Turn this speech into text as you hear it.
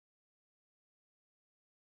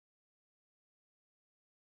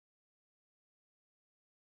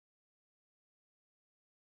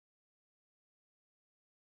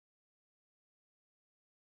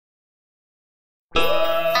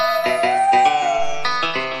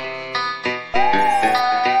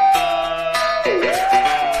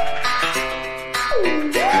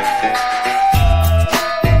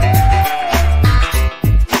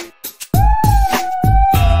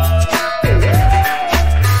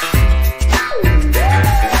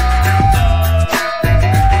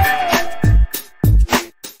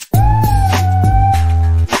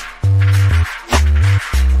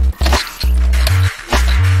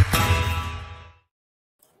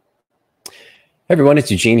Hey everyone,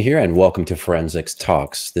 it's Eugene here and welcome to Forensics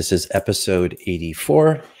Talks. This is episode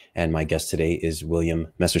 84 and my guest today is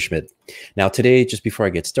William Messerschmidt. Now today, just before I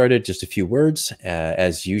get started, just a few words.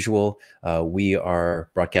 As usual, we are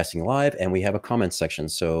broadcasting live and we have a comment section.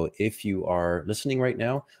 So if you are listening right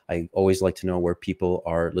now, I always like to know where people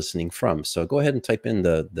are listening from. So go ahead and type in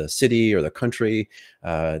the city or the country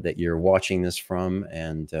that you're watching this from.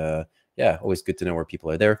 And yeah, always good to know where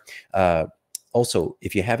people are there. Also,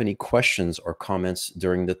 if you have any questions or comments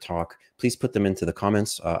during the talk, please put them into the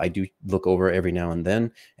comments. I do look over every now and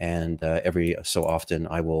then, and every so often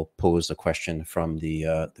I will pose a question from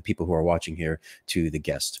the people who are watching here to the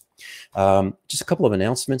guest. Just a couple of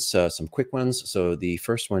announcements, some quick ones. So the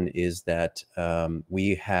first one is that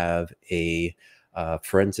we have a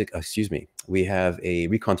we have a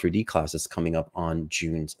Recon 3D class that's coming up on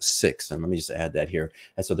June 6th. And let me just add that here.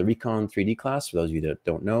 And so the Recon 3D class, for those of you that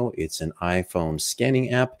don't know, it's an iPhone scanning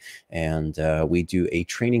app. And we do a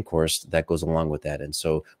training course that goes along with that. And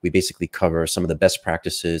so we basically cover some of the best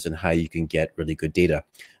practices and how you can get really good data.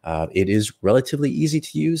 It is relatively easy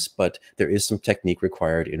to use, but there is some technique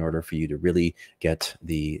required in order for you to really get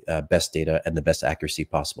the best data and the best accuracy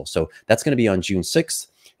possible. So that's going to be on June 6th.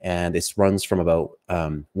 And it runs from about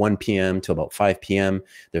 1 p.m. to about 5 p.m.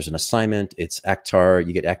 There's an assignment. It's ACTAR.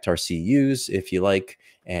 You get ACTAR CUs if you like.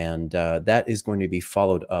 And that is going to be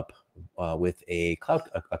followed up with a cloud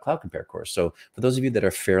compare course. So for those of you that are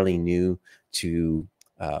fairly new to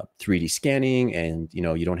 3D scanning and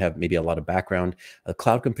you don't have maybe a lot of background,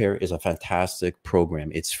 Cloud Compare is a fantastic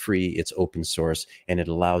program. It's free, it's open source, and it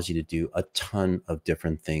allows you to do a ton of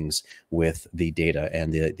different things with the data.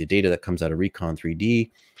 And the data that comes out of Recon 3D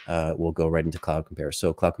will go right into Cloud Compare.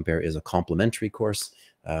 So Cloud Compare is a complimentary course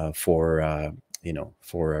for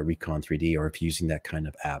Recon 3D, or if you're using that kind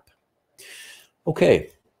of app.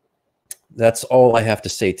 Okay. That's all I have to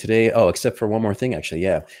say today. Oh, except for one more thing, actually.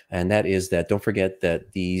 Yeah. And that is that don't forget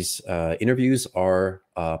that these interviews are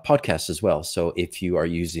podcasts as well. So if you are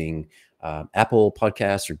using Apple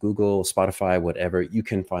Podcasts or Google, Spotify, whatever, you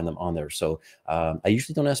can find them on there. So I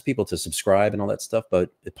usually don't ask people to subscribe and all that stuff,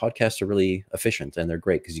 but the podcasts are really efficient and they're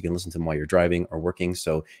great because you can listen to them while you're driving or working.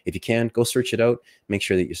 So if you can, go search it out, make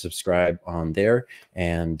sure that you subscribe on there.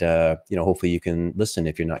 And, hopefully you can listen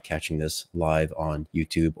if you're not catching this live on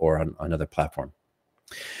YouTube or on another platform.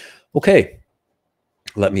 Okay,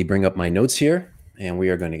 let me bring up my notes here and we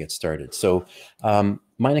are going to get started. So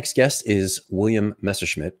my next guest is William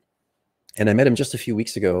Messerschmidt. And I met him just a few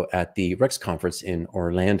weeks ago at the Rex conference in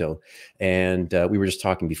Orlando. And we were just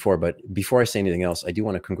talking before, but before I say anything else, I do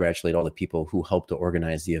want to congratulate all the people who helped to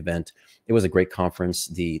organize the event. It was a great conference.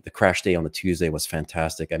 The crash day on the Tuesday was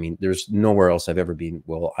fantastic. I mean, there's nowhere else I've ever been.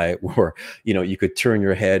 Well, you could turn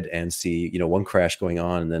your head and see, one crash going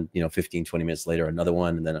on and then, 15, 20 minutes later, another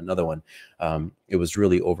one and then another one. It was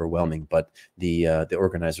really overwhelming, but the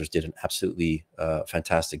organizers did an absolutely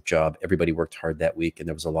fantastic job. Everybody worked hard that week and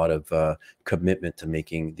there was a lot of commitment to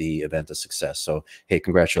making the event a success. So, hey,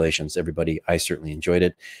 congratulations, everybody. I certainly enjoyed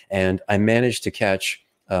it. And I managed to catch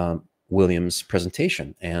William's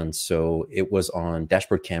presentation. And so it was on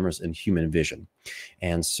dashboard cameras and human vision.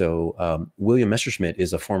 And so William Messerschmidt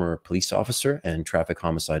is a former police officer and traffic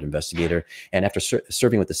homicide investigator. And after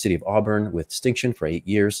serving with the City of Auburn with distinction for 8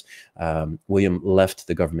 years, William left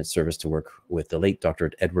the government service to work with the late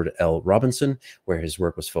Dr. Edward L. Robinson, where his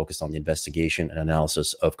work was focused on the investigation and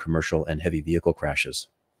analysis of commercial and heavy vehicle crashes.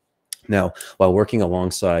 Now, while working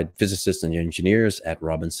alongside physicists and engineers at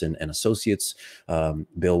Robinson and Associates,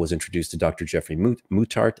 Bill was introduced to Dr. Jeffery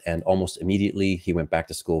Muttart, and almost immediately he went back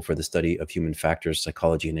to school for the study of human factors,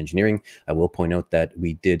 psychology, and engineering. I will point out that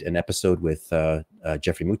we did an episode with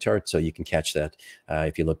Jeffery Muttart, so you can catch that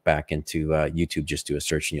if you look back into YouTube. Just do a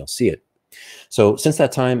search and you'll see it. So since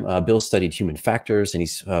that time, Bill studied human factors, and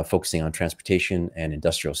he's focusing on transportation and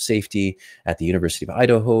industrial safety at the University of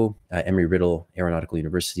Idaho, Emory-Riddell Aeronautical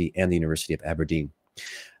University, and the University of Aberdeen.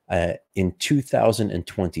 In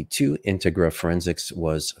 2022, Integra Forensics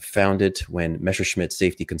was founded when Messerschmidt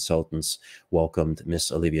Safety Consultants welcomed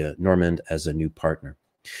Miss Olivia Normand as a new partner.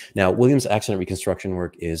 Now, Williams' accident reconstruction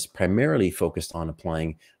work is primarily focused on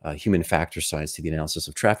applying human factor science to the analysis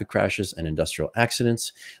of traffic crashes and industrial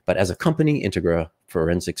accidents. But as a company, Integra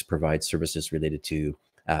Forensics provides services related to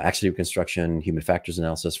accident reconstruction, human factors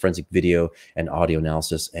analysis, forensic video and audio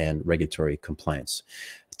analysis, and regulatory compliance.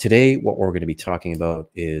 Today, what we're going to be talking about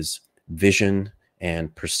is vision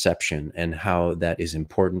and perception and how that is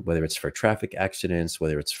important, whether it's for traffic accidents,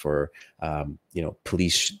 whether it's for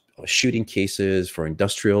police shooting cases, for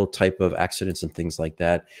industrial type of accidents and things like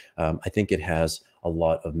that. I think it has a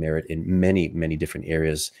lot of merit in many, many different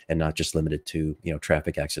areas and not just limited to,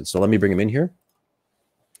 traffic accidents. So let me bring him in here.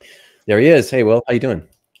 There he is. Hey, Will, how you doing?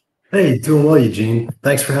 Hey, doing well, Eugene.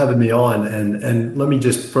 Thanks for having me on. And let me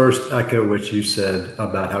just first echo what you said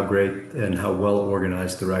about how great and how well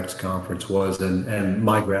organized the REX conference was, and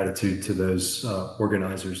my gratitude to those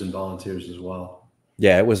organizers and volunteers as well.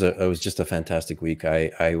 Yeah, it was just a fantastic week.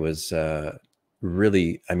 I was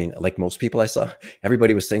really, I mean, like most people I saw,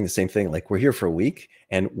 everybody was saying the same thing. Like, we're here for a week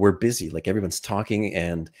and we're busy. Like, everyone's talking,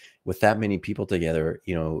 and with that many people together,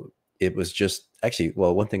 it was just actually,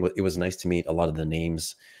 well, one thing, it was nice to meet a lot of the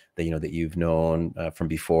names that that you've known from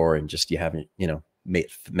before, and just you haven't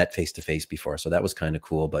met face to face before. So that was kind of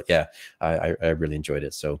cool. But yeah, I really enjoyed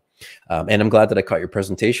it. So and I'm glad that I caught your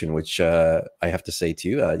presentation, which I have to say to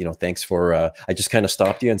you, thanks for I just kind of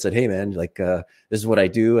stopped you and said, hey man, like this is what I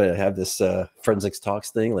do. I have this forensics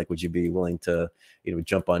talks thing. Like, would you be willing to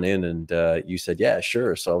jump on in? And you said, yeah,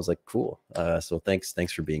 sure. So I was like, cool. So thanks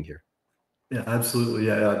for being here. Yeah, absolutely.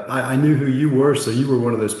 Yeah, I knew who you were, so you were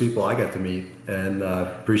one of those people I got to meet, and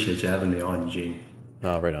appreciate you having me on, Eugene.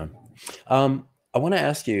 Oh, right on. I want to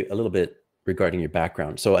ask you a little bit regarding your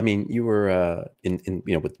background. So, I mean, you were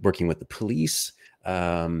working with the police.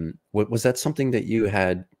 Was that something that you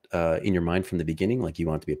had in your mind from the beginning? Like, you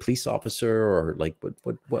wanted to be a police officer, or like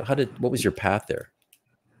what was your path there?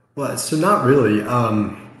 Well, so not really.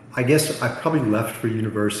 I guess I probably left for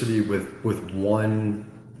university with one.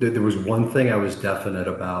 There was one thing I was definite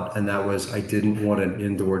about, and that was I didn't want an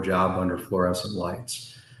indoor job under fluorescent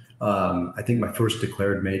lights. I think my first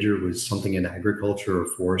declared major was something in agriculture or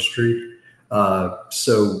forestry.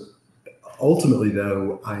 So ultimately,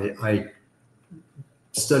 though, I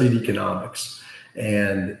studied economics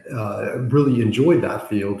and really enjoyed that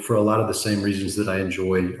field for a lot of the same reasons that I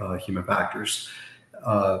enjoy human factors.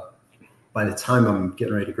 By the time I'm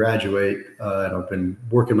getting ready to graduate, and I've been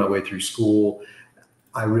working my way through school,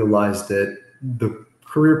 I realized that the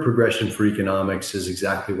career progression for economics is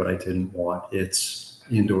exactly what I didn't want. It's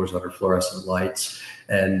indoors under fluorescent lights,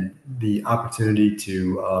 and the opportunity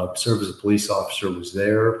to serve as a police officer was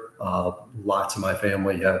there. Lots of my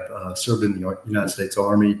family have served in the United States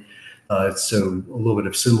Army, so a little bit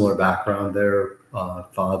of similar background there,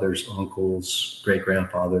 fathers, uncles,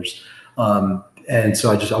 great-grandfathers. And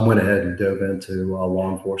so I went ahead and dove into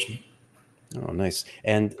law enforcement. Oh, nice.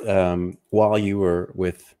 And while you were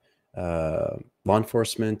with law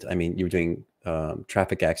enforcement, I mean, you were doing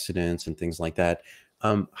traffic accidents and things like that.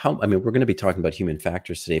 I mean, we're going to be talking about human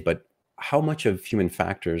factors today, but how much of human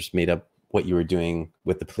factors made up what you were doing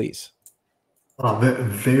with the police?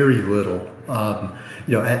 Very little.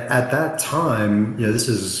 At that time, this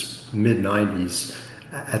is mid '90s.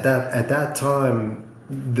 At that time,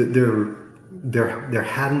 there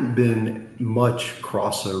hadn't been much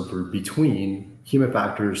crossover between human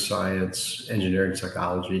factors science, engineering,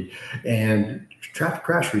 psychology, and traffic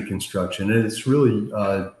crash reconstruction. And it's really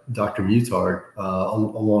Dr. Muttart,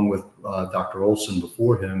 along with Dr. Olson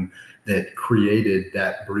before him, that created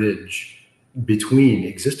that bridge between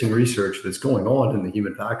existing research that's going on in the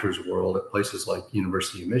human factors world at places like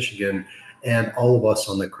University of Michigan and all of us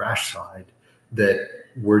on the crash side that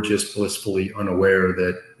were just blissfully unaware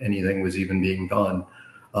that anything was even being done.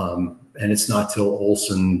 And it's not till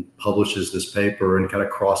Olson publishes this paper and kind of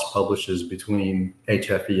cross-publishes between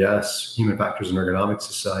HFES, Human Factors and Ergonomics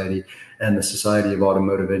Society, and the Society of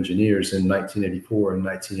Automotive Engineers in 1984 and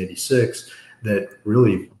 1986 that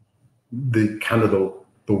really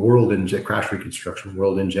the world in crash reconstruction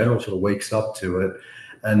world in general sort of wakes up to it.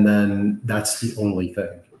 And then that's the only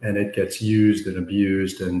thing. And it gets used and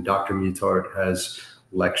abused. And Dr. Muttart has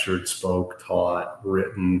lectured, spoke, taught,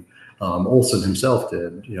 written. Olson himself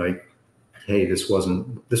did, hey, this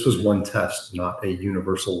was one test, not a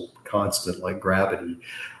universal constant like gravity.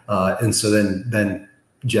 And so then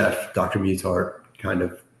Dr. Muttart kind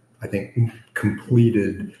of, I think,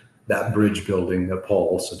 completed that bridge building that Paul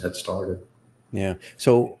Olson had started. Yeah.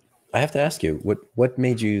 So I have to ask you, what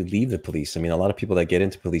made you leave the police? I mean, a lot of people that get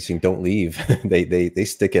into policing don't leave; they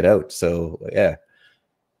stick it out. So yeah.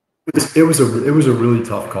 It was a really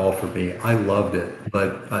tough call for me. I loved it,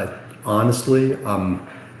 but honestly,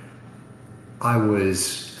 I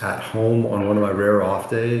was at home on one of my rare off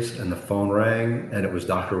days and the phone rang and it was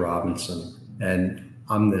Dr. Robinson. And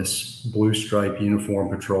I'm this blue stripe uniform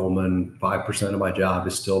patrolman. 5% of my job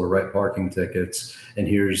is still to write parking tickets. And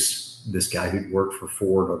here's this guy who'd worked for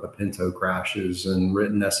Ford on the Pinto crashes and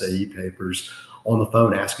written SAE papers on the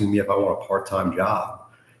phone asking me if I want a part-time job.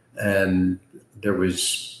 And there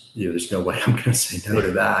was, there's no way I'm going to say no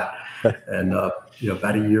to that. And,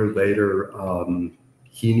 about a year later,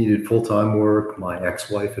 he needed full-time work. My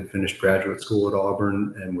ex-wife had finished graduate school at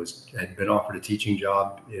Auburn and had been offered a teaching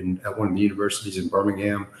job at one of the universities in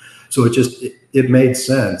Birmingham. So it made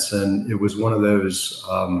sense. And it was one of those,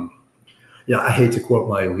 I hate to quote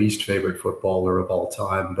my least favorite footballer of all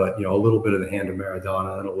time, but, a little bit of the hand of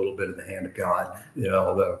Maradona and a little bit of the hand of God,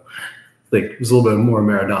 although I think it was a little bit more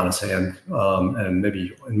Maradona's hand, and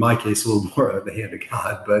maybe in my case, a little more of the hand of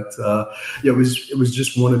God. But it was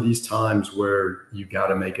just one of these times where you got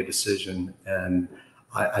to make a decision, and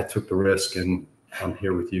I took the risk, and I'm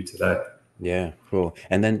here with you today. Yeah, cool.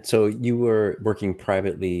 And then, so you were working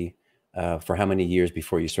privately for how many years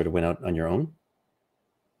before you sort of went out on your own?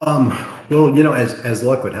 Well, as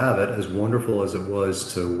luck would have it, as wonderful as it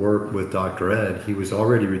was to work with Dr. Ed, he was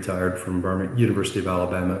already retired from University of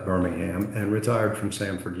Alabama at Birmingham and retired from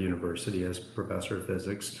Samford University as professor of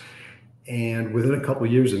physics. And within a couple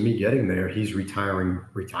of years of me getting there, he's retiring.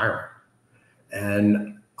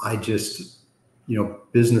 And I just,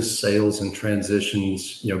 business sales and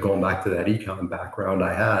transitions, going back to that econ background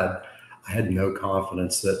I had no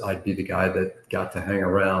confidence that I'd be the guy that got to hang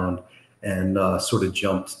around and sort of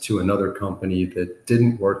jumped to another company that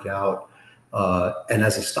didn't work out. And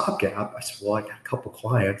as a stopgap, I said, well, I got a couple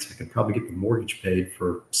clients. I can probably get the mortgage paid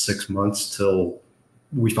for 6 months till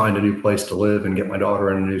we find a new place to live and get my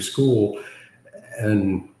daughter in a new school.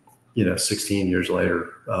 And, 16 years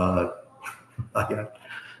later, I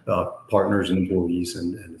got partners and employees,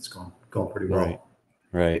 and it's gone pretty well.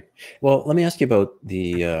 Right. Well, let me ask you about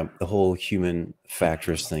the whole human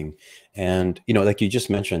factors thing. And, like you just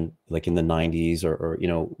mentioned, like in the 90s or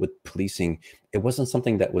with policing, it wasn't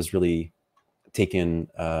something that was really taken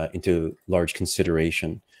into large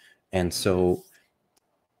consideration. And so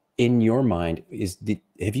in your mind,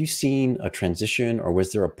 have you seen a transition, or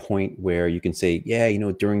was there a point where you can say, yeah,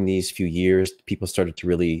 during these few years, people started to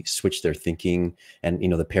really switch their thinking and,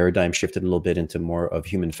 the paradigm shifted a little bit into more of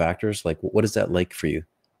human factors? Like, what is that like for you?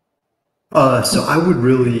 So I would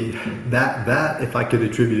really, that if I could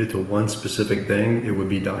attribute it to one specific thing, it would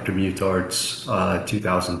be Dr. Muttart's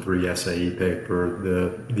 2003 SAE paper,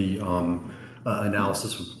 the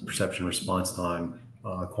analysis of perception response time,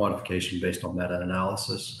 quantification based on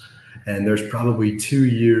meta-analysis. And there's probably 2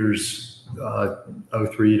 years,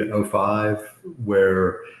 03 to 05,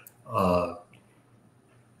 where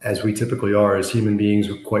as we typically are as human beings,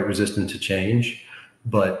 we're quite resistant to change.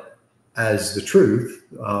 But as the truth,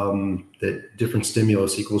 that different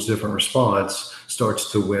stimulus equals different response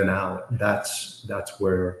starts to win out. That's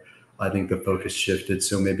where I think the focus shifted.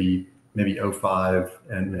 So maybe 05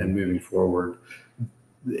 and moving forward,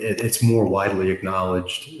 it's more widely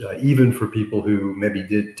acknowledged, even for people who maybe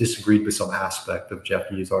disagreed with some aspect of Jeff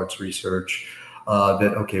Muttart's research,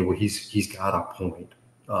 that, okay, well, he's got a point,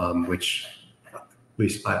 which at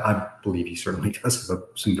least I believe he certainly does have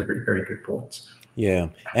some very, very good points. Yeah.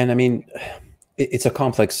 And I mean, it's a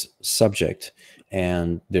complex subject,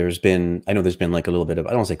 and I know there's been like a little bit of, I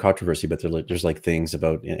don't want to say controversy, but there's like things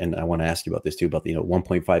about, and I want to ask you about this too, about,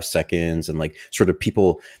 1.5 seconds and like sort of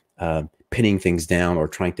people pinning things down or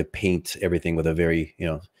trying to paint everything with a very,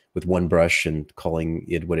 with one brush and calling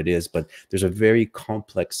it what it is. But there's a very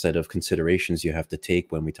complex set of considerations you have to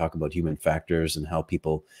take when we talk about human factors and how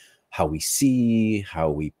we see,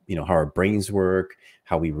 how our brains work,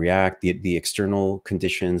 how we react, the external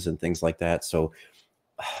conditions and things like that. So,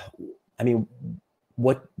 I mean,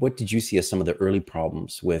 what did you see as some of the early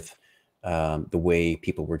problems with the way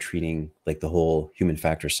people were treating like the whole human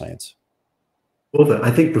factor science? Well,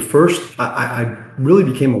 I think the first, I really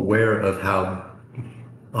became aware of how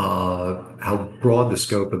broad the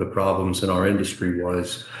scope of the problems in our industry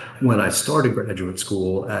was when I started graduate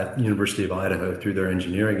school at University of Idaho through their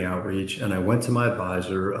engineering outreach. And I went to my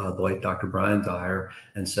advisor, the late Dr. Brian Dyer,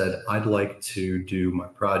 and said, I'd like to do my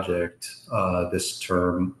project this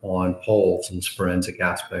term on polls and forensic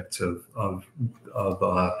aspects of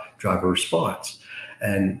driver response.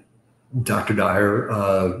 And Dr. Dyer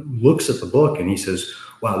looks at the book and he says,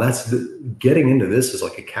 wow, getting into this is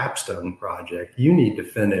like a capstone project. You need to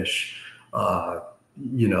finish,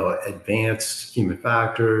 advanced human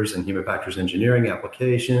factors and human factors engineering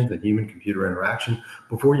applications and human computer interaction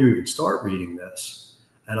before you even start reading this.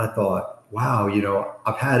 And I thought, wow, you know,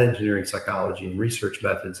 I've had engineering psychology and research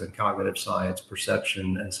methods and cognitive science,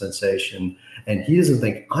 perception and sensation, and he doesn't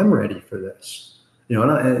think I'm ready for this. You know,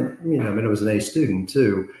 and you know, I mean, I was an A student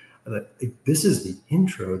too. This is the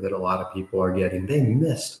intro that a lot of people are getting. They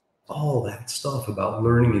missed all that stuff about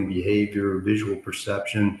learning and behavior, visual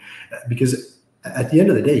perception, because at the end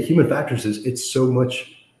of the day, human factors is it's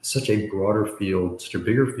such a broader field, such a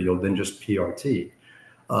bigger field than just PRT.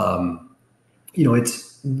 You know,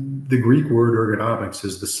 it's the Greek word ergonomics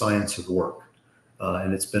is the science of work.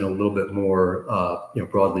 And it's been a little bit more, you know,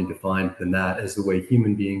 broadly defined than that as the way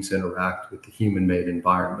human beings interact with the human-made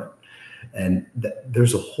environment. And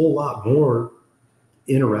there's a whole lot more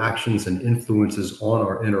interactions and influences on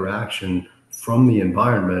our interaction from the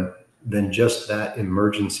environment than just that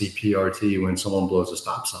emergency PRT when someone blows a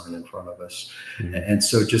stop sign in front of us. Mm-hmm. And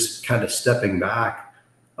so just kind of stepping back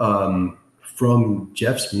from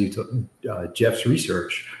Jeff's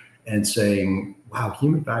research and saying, wow,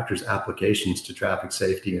 human factors applications to traffic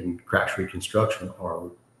safety and crash reconstruction are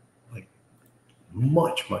like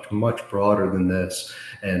much broader than this.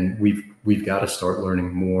 And we've got to start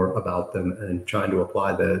learning more about them and trying to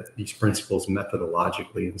apply these principles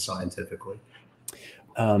methodologically and scientifically.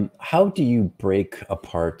 How do you break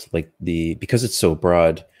apart like because it's so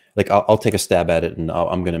broad, like I'll take a stab at it and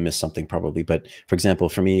I'm going to miss something probably. But for example,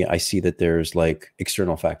 for me, I see that there's like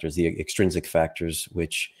external factors, the extrinsic factors,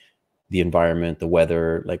 which the environment, the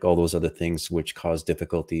weather, like all those other things, which cause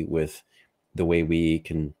difficulty with the way we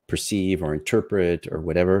can perceive or interpret or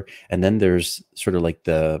whatever. And then there's sort of like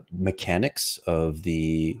the mechanics of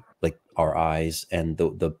like our eyes and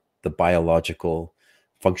the biological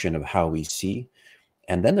function of how we see.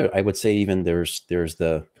 And then I would say even there's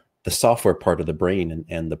the software part of the brain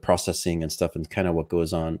and the processing and stuff and kind of what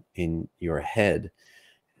goes on in your head.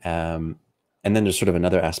 And then there's sort of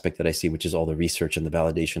another aspect that I see, which is all the research and the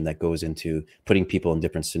validation that goes into putting people in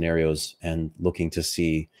different scenarios and looking to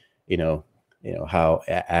see, you know, how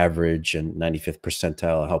average and 95th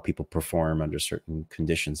percentile, how people perform under certain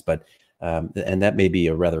conditions. But, and that may be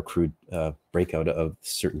a rather crude breakout of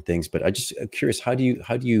certain things, but I'm just curious, how do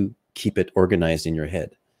you keep it organized in your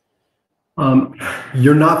head?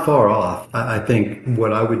 You're not far off. I think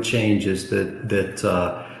what I would change is that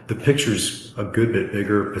the picture's a good bit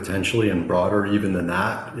bigger potentially and broader even than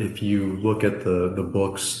that. If you look at the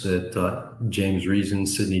books that James Reason,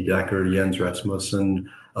 Sidney Decker, Jens Rasmussen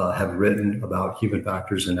have written about human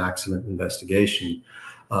factors in accident investigation,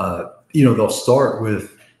 you know, they'll start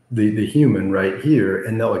with the human right here,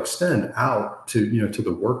 and they'll extend out to, you know, to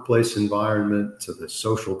the workplace environment, to the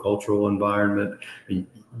social cultural environment. I mean,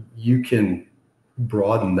 you can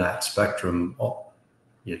broaden that spectrum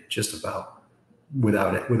just about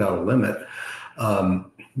without a limit.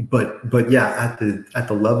 But yeah, at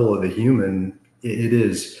the level of the human, it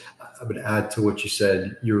is, I would add to what you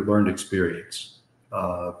said, your learned experience,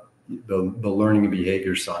 the learning and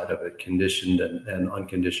behavior side of it, conditioned and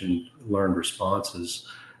unconditioned learned responses,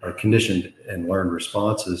 or conditioned and learned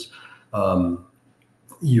responses.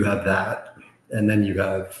 You have that. And then you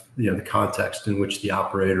have, you know, the context in which the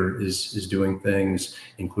operator is doing things,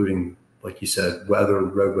 including, like you said, weather,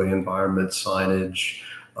 roadway environment, signage,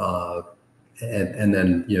 and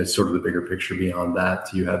then, you know, sort of the bigger picture beyond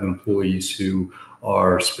that. You have employees who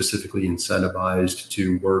are specifically incentivized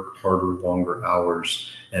to work harder, longer hours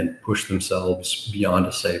and push themselves beyond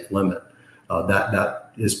a safe limit.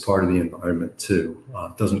 That is part of the environment too.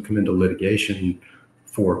 It doesn't come into litigation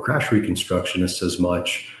for crash reconstructionists as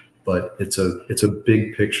much, but it's a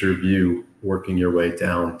big picture view, working your way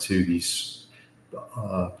down to these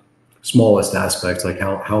smallest aspects, like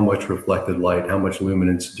how much reflected light, how much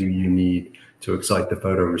luminance do you need to excite the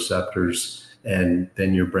photoreceptors, and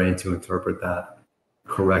then your brain to interpret that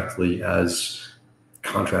correctly as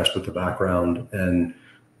contrast with the background, and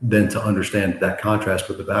then to understand that contrast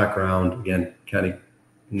with the background, again, kind of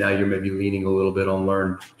now you're maybe leaning a little bit on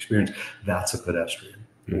learned experience. That's a pedestrian.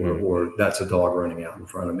 Mm-hmm. or that's a dog running out in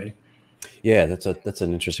front of me. Yeah, that's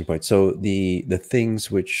an interesting point. So the things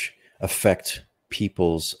which affect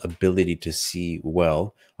people's ability to see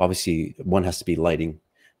well, obviously one has to be lighting,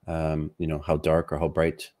 you know, how dark or how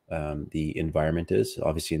bright the environment is.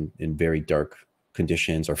 Obviously in very dark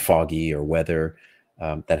conditions or foggy or weather,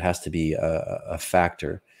 that has to be a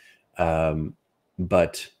factor.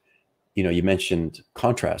 But, you know, you mentioned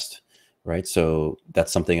contrast, right? So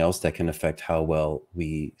that's something else that can affect how well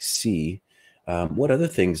we see. What other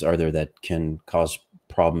things are there that can cause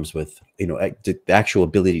problems with, you know, the actual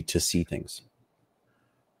ability to see things?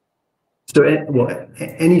 So,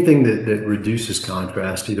 anything that reduces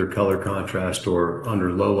contrast, either color contrast or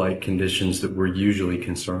under low light conditions that we're usually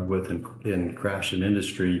concerned with in crash and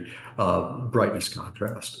industry, brightness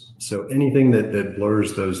contrast. So anything that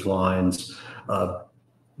blurs those lines,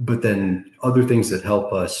 but then other things that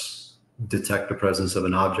help us detect the presence of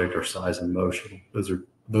an object are size and motion. Those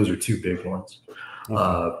are two big ones.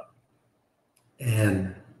 Okay.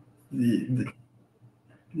 And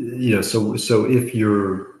so if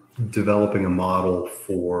you're developing a model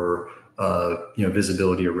for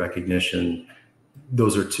visibility or recognition,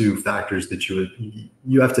 those are two factors that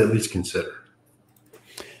you have to at least consider.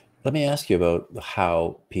 Let me ask you about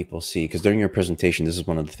how people see, because during your presentation, this is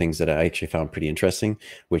one of the things that I actually found pretty interesting,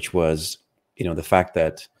 which was, the fact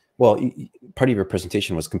that, well, part of your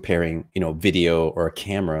presentation was comparing, video or a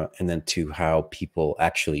camera and then to how people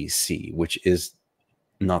actually see, which is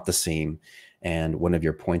not the same. And one of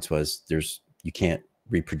your points was you can't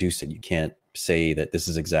reproduce it. You can't say that this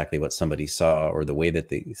is exactly what somebody saw or the way that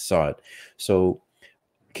they saw it. So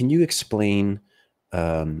can you explain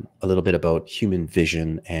a little bit about human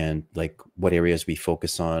vision and like what areas we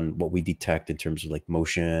focus on, what we detect in terms of like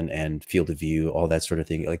motion and field of view, all that sort of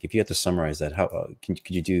thing? Like if you had to summarize that, how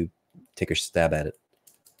could you take a stab at it?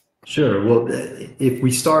 Sure. Well, if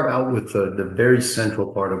we start out with the very central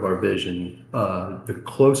part of our vision, the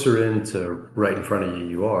closer into right in front of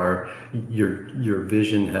you are, your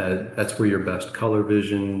vision that's where your best color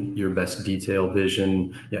vision, your best detail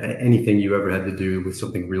vision, anything you ever had to do with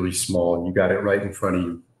something really small, you got it right in front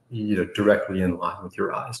of you, directly in line with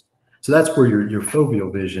your eyes. So that's where your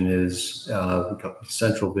foveal vision is, we call it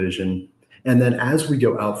central vision. And then as we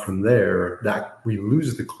go out from there, that we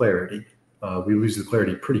lose the clarity. We lose the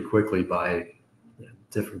clarity pretty quickly by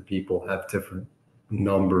different people have different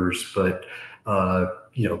numbers, but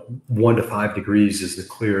 1 to 5 degrees is the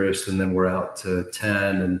clearest, and then we're out to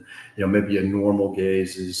 10, and maybe a normal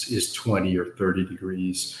gaze is 20 or 30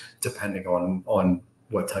 degrees, depending on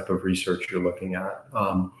what type of research you're looking at.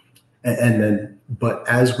 But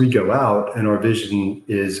as we go out and our vision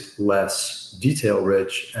is less detail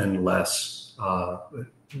rich and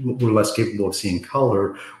we're less capable of seeing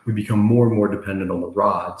color, we become more and more dependent on the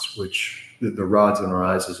rods, which the rods in our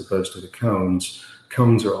eyes as opposed to the cones.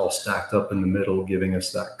 Cones are all stacked up in the middle, giving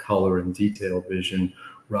us that color and detail vision.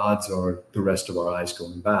 Rods are the rest of our eyes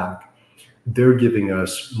going back. They're giving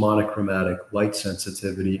us monochromatic light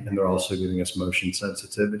sensitivity, and they're also giving us motion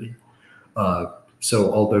sensitivity.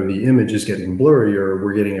 So although the image is getting blurrier,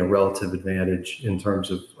 we're getting a relative advantage in terms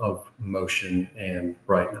of motion and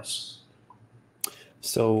brightness.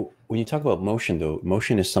 So when you talk about motion, though,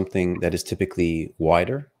 motion is something that is typically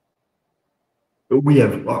wider. We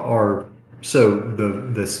have the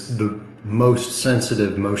most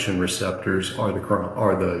sensitive motion receptors are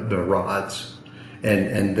the rods,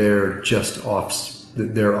 and they're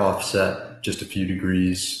offset just a few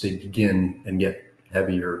degrees. They begin and get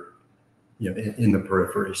heavier, in the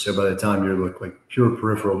periphery. So by the time you look like pure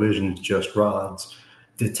peripheral vision, just rods,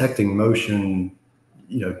 detecting motion,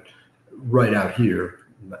 right out here,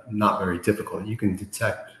 not very difficult. You can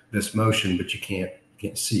detect this motion, but you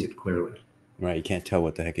can't see it clearly. Right, you can't tell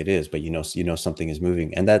what the heck it is, but something is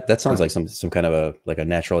moving, and that sounds like some kind of a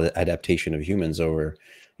natural adaptation of humans over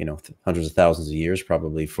hundreds of thousands of years,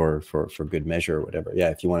 probably for good measure or whatever. Yeah,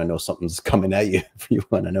 if you want to know something's coming at you, you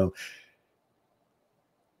want to know.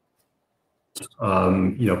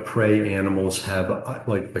 Prey animals have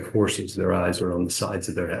like horses. Their eyes are on the sides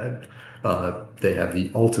of their head. They have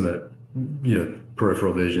the ultimate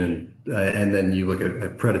peripheral vision, and then you look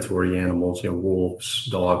at predatory animals, wolves,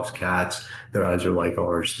 dogs, cats. Their eyes are like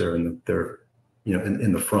ours. They're in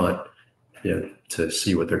the front, to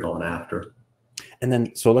see what they're going after. And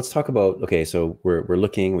then, so let's talk about, okay, so we're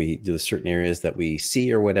looking, we do certain areas that we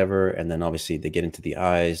see or whatever, and then obviously they get into the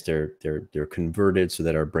eyes, they're converted so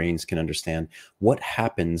that our brains can understand what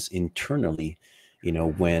happens internally,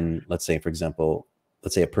 when, let's say, for example,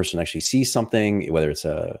 let's say a person actually sees something, whether it's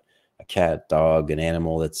a cat, dog, an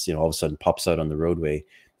animal that's, all of a sudden pops out on the roadway.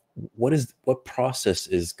 What process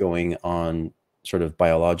is going on sort of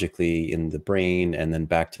biologically in the brain and then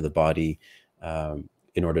back to the body,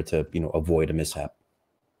 in order to avoid a mishap?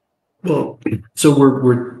 Well, so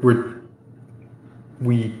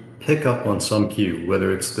we pick up on some cue,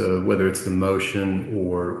 whether it's the motion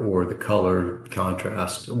or the color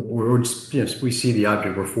contrast, or just we see the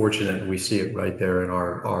object. We're fortunate and we see it right there in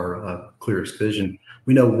our clearest vision.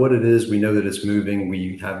 We know what it is. We know that it's moving.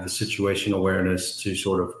 We have the situation awareness to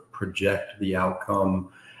sort of project the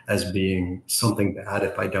outcome as being something bad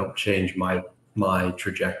if I don't change my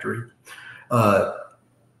trajectory.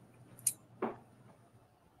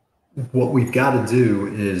 what we've got to do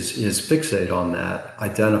is fixate on that,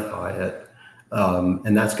 identify it,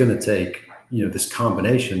 and that's going to take this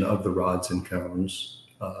combination of the rods and cones.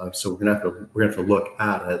 So we're gonna have to look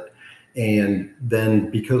at it, and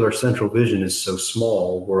then because our central vision is so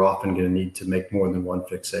small, we're often going to need to make more than one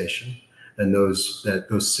fixation, and those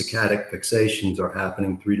saccadic fixations are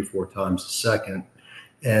happening 3 to 4 times a second,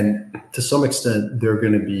 and to some extent they're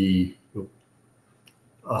going to be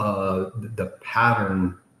the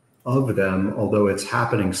pattern of them, although it's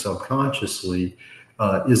happening subconsciously,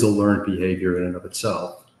 is a learned behavior in and of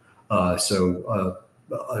itself.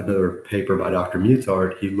 Another paper by Dr.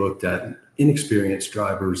 Muttart, he looked at inexperienced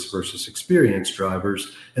drivers versus experienced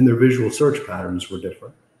drivers, and their visual search patterns were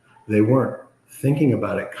different. They weren't thinking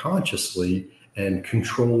about it consciously and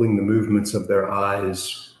controlling the movements of their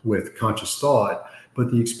eyes with conscious thought,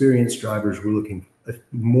 but the experienced drivers were looking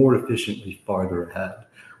more efficiently farther ahead,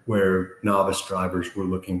 where novice drivers were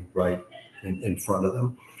looking right in front of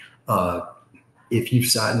them. If you've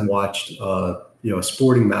sat and watched a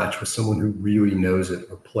sporting match with someone who really knows it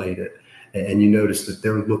or played it, and you notice that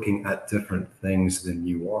they're looking at different things than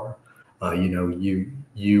you are.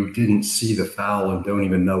 You didn't see the foul and don't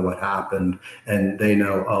even know what happened, and they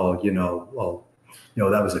know,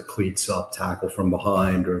 that was a cleats up tackle from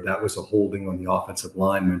behind, or that was a holding on the offensive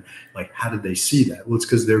lineman. Like, how did they see that? Well, it's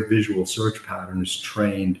because their visual search pattern is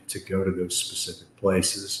trained to go to those specific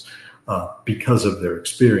places because of their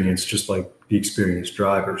experience, just like the experienced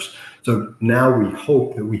drivers. So now we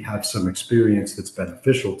hope that we have some experience that's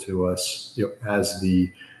beneficial to us, as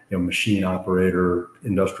the machine operator,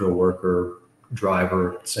 industrial worker,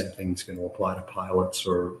 driver. Same thing's going to apply to pilots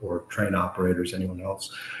or train operators, anyone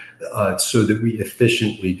else, so that we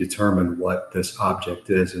efficiently determine what this object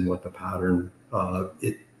is and what the pattern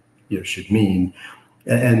it should mean.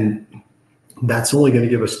 And that's only going to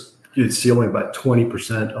give us, it's only about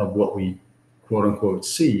 20% of what we quote unquote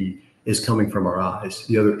see is coming from our eyes.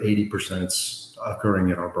 The other 80% is occurring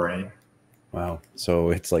in our brain. Wow. So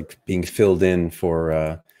it's like being filled in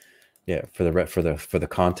for the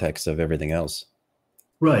context of everything else.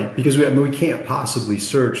 Right, because we can't possibly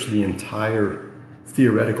search the entire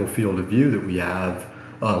theoretical field of view that we have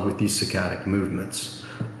with these saccadic movements.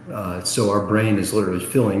 So our brain is literally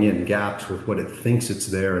filling in gaps with what it thinks it's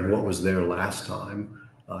there and what was there last time.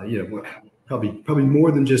 Probably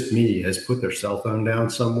more than just me has put their cell phone down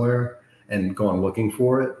somewhere and gone looking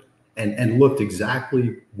for it and looked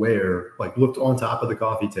exactly where, like looked on top of the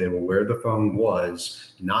coffee table where the phone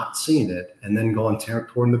was, not seen it, and then gone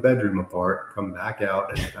torn the bedroom apart, come back out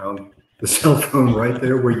and found the cell phone right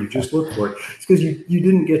there where you just looked for it. It's because you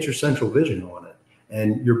didn't get your central vision on it,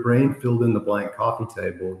 and your brain filled in the blank coffee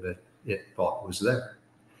table that it thought was there.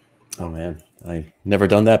 Oh man, I've never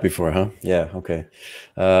done that before, huh? Yeah, okay.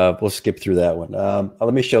 We'll skip through that one.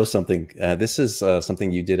 Let me show something. This is something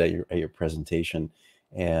you did at your presentation,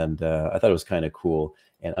 and I thought it was kind of cool.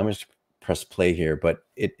 And I'm going to press play here, but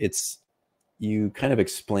it's you kind of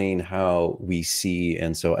explain how we see,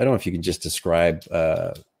 and so I don't know if you can just describe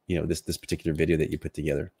this particular video that you put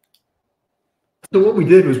together. So what we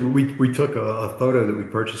did was we took a photo that we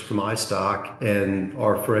purchased from iStock, and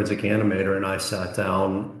our forensic animator and I sat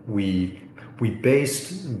down. We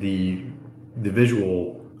based the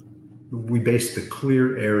visual, we based the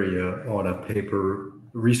clear area on a paper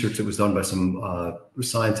research that was done by some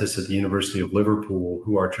scientists at the University of Liverpool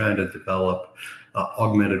who are trying to develop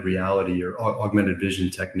augmented reality or augmented vision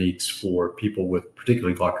techniques for people with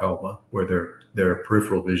particularly glaucoma, where their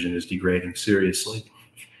peripheral vision is degrading seriously.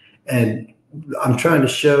 And I'm trying to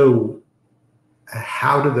show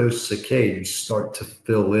how do those saccades start to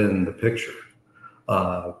fill in the picture.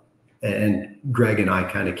 And Greg and I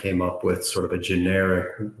kind of came up with sort of a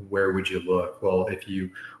generic, where would you look? Well, if you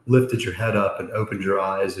lifted your head up and opened your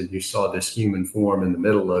eyes and you saw this human form in the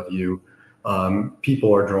middle of you,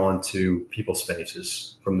 people are drawn to people's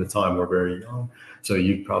faces from the time we're very young. So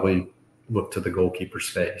you'd probably look to the goalkeeper's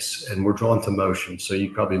face, and we're drawn to motion. So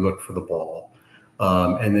you'd probably look for the ball.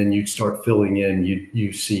 And then you start filling in.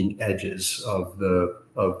 You see edges of the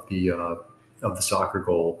soccer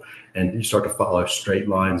goal, and you start to follow straight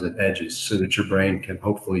lines and edges so that your brain can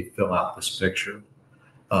hopefully fill out this picture.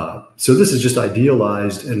 So this is just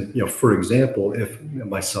idealized. And for example, if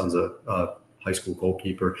my son's a high school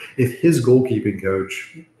goalkeeper, if his goalkeeping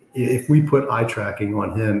coach, if we put eye tracking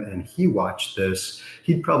on him and he watched this,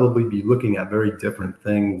 he'd probably be looking at very different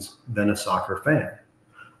things than a soccer fan.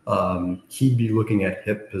 He'd be looking at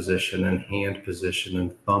hip position and hand position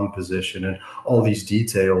and thumb position and all these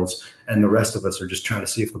details. And the rest of us are just trying to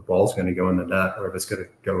see if the ball's going to go in the net or if it's going to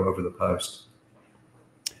go over the post.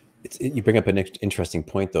 You bring up an interesting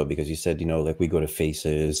point though, because you said, like we go to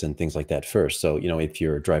faces and things like that first. So, if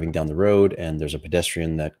you're driving down the road and there's a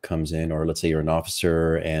pedestrian that comes in, or let's say you're an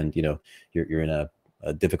officer and, you're in a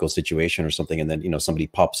difficult situation or something, and then, somebody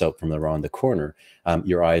pops out from around the corner,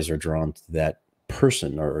 your eyes are drawn to that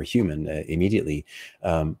person or human immediately.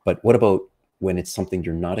 But what about when it's something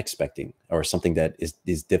you're not expecting or something that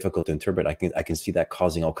is difficult to interpret? I can see that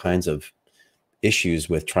causing all kinds of issues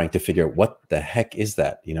with trying to figure out what the heck is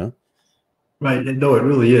that, Right. No, it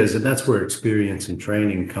really is. And that's where experience and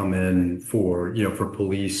training come in for, for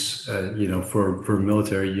police, for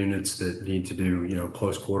military units that need to do,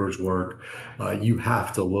 close quarters work. You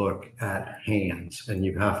have to look at hands and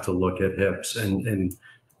you have to look at hips and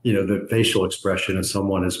the facial expression of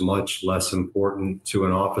someone is much less important to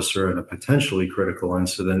an officer in a potentially critical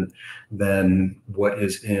incident than what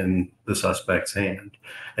is in the suspect's hand.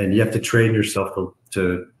 And you have to train yourself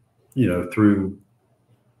to through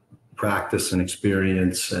practice and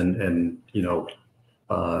experience and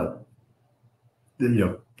some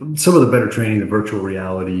of the better training, the virtual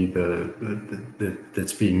reality,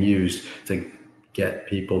 that's being used to get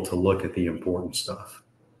people to look at the important stuff.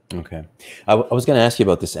 Okay. I was going to ask you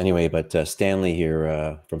about this anyway, but Stanley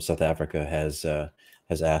here from South Africa has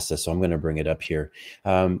asked us, so I'm going to bring it up here.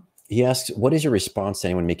 He asks, what is your response to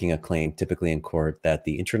anyone making a claim, typically in court, that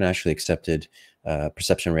the internationally accepted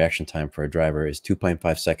perception reaction time for a driver is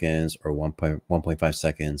 2.5 seconds or 1.5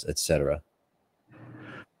 seconds, etc.?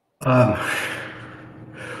 Well,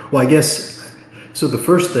 I guess, so the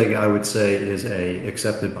first thing I would say is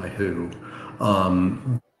accepted by who,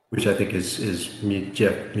 which I think is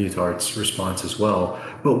Jeff Muttart's response as well.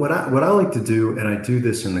 But what I like to do, and I do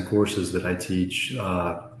this in the courses that I teach,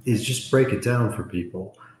 is just break it down for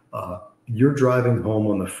people. You're driving home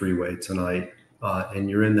on the freeway tonight, and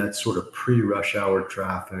you're in that sort of pre-rush hour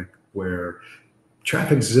traffic where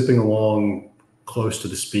traffic's zipping along close to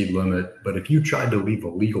the speed limit. But if you tried to leave a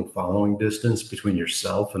legal following distance between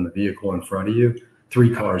yourself and the vehicle in front of you,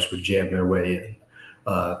 3 cars would jam their way in.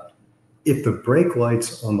 If the brake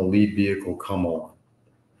lights on the lead vehicle come on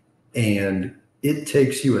and it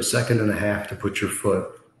takes you 1.5 seconds to put your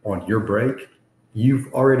foot on your brake,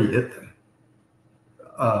 you've already hit them.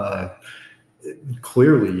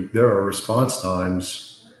 Clearly, there are response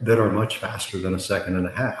times that are much faster than 1.5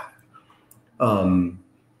 seconds.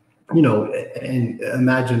 And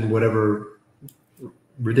imagine whatever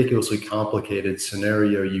ridiculously complicated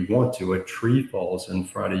scenario you want to. A tree falls in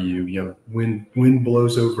front of you, wind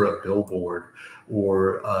blows over a billboard,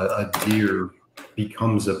 or a deer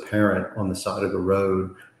becomes apparent on the side of the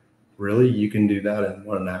road. Really, you can do that in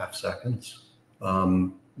 1.5 seconds.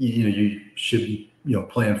 You should be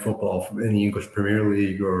playing football in the English Premier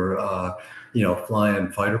League, or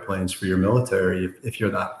flying fighter planes for your military if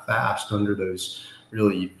you're that fast under those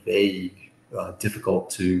really vague, difficult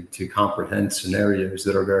to comprehend scenarios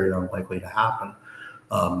that are very unlikely to happen.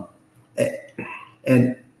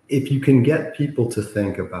 And if you can get people to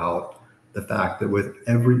think about the fact that with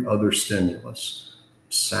every other stimulus,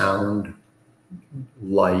 sound,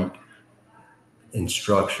 light,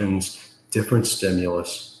 instructions, different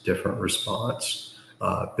stimulus, different response,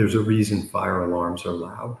 there's a reason fire alarms are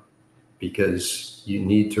loud, because you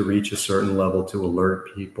need to reach a certain level to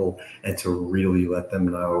alert people and to really let them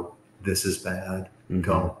know this is bad. Mm-hmm.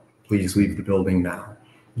 Go, please leave the building now.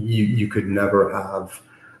 You could never have,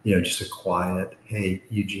 just a quiet, hey,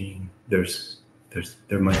 Eugene, there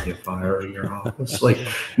might be a fire in your office. Like,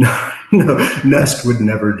 no, Nest would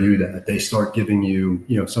never do that. They start giving you,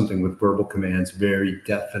 something with verbal commands, very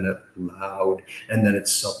definite, loud, and then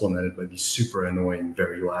it's supplemented by these super annoying,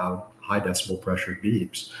 very loud, high decibel pressured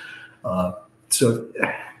beeps. So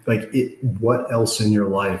what else in your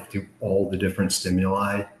life do all the different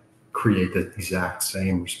stimuli create the exact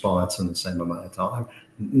same response in the same amount of time?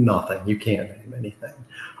 Nothing. You can't name anything.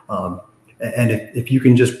 And if you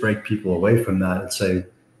can just break people away from that and say,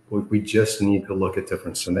 well, we just need to look at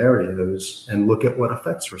different scenarios and look at what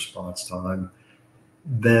affects response time,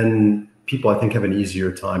 then people, I think, have an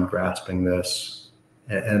easier time grasping this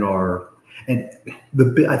I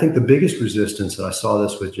think the biggest resistance, and I saw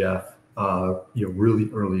this with Jeff, really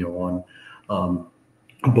early on,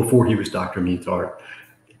 before he was Dr. Muttart.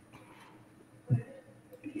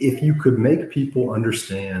 If you could make people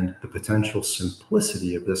understand the potential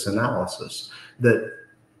simplicity of this analysis, that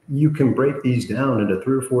you can break these down into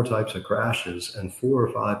 3 or 4 types of crashes and 4 or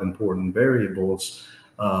 5 important variables,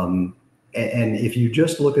 and if you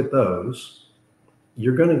just look at those,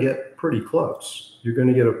 you're going to get pretty close. You're going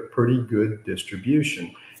to get a pretty good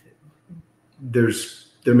distribution. There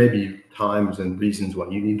may be times and reasons why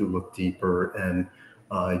you need to look deeper, and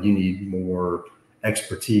you need more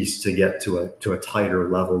expertise to get to a tighter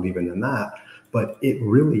level even than that. But it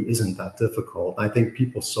really isn't that difficult. I think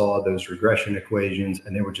people saw those regression equations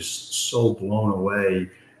and they were just so blown away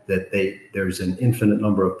that there's an infinite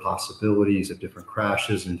number of possibilities of different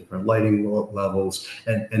crashes and different lighting levels,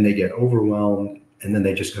 and they get overwhelmed, and then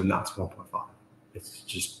they just go nuts 1.5. It's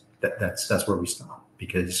just that's where we stop,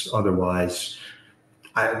 because otherwise,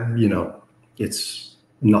 it's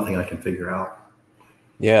nothing I can figure out.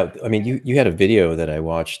 Yeah, I mean, you had a video that I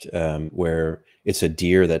watched where it's a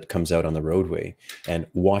deer that comes out on the roadway, and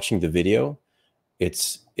watching the video,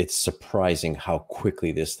 it's surprising how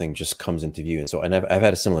quickly this thing just comes into view. And so, and I've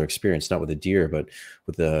had a similar experience, not with a deer, but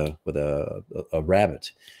with a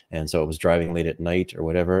rabbit. And so I was driving late at night or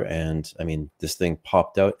whatever, and I mean, this thing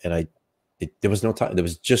popped out, and there was no time. There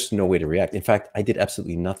was just no way to react. In fact, I did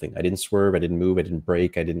absolutely nothing. I didn't swerve. I didn't move. I didn't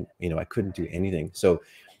brake. I didn't, I couldn't do anything. So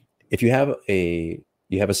if you have a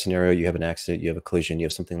scenario, you have an accident, you have a collision, you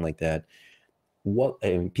have something like that,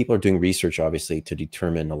 people are doing research, obviously, to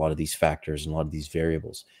determine a lot of these factors and a lot of these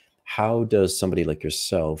variables. How does somebody like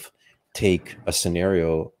yourself take a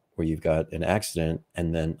scenario where you've got an accident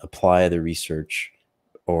and then apply the research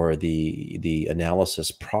or the analysis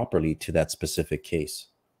properly to that specific case?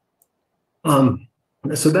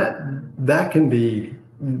 So that can be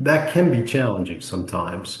challenging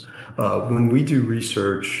sometimes. When we do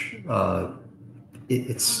research,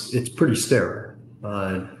 it's pretty sterile.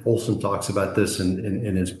 Olson talks about this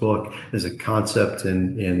in his book. There's a concept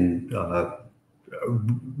in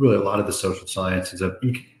really a lot of the social sciences of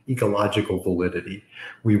ecological validity.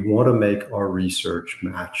 We want to make our research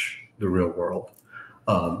match the real world.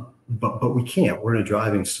 But we can't. We're in a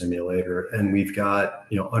driving simulator, and we've got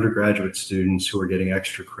undergraduate students who are getting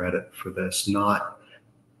extra credit for this, not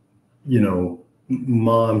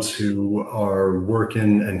moms who are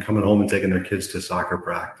working and coming home and taking their kids to soccer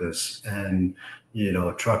practice, and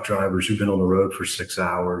truck drivers who've been on the road for 6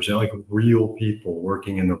 hours, like real people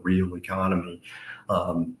working in the real economy.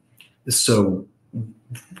 So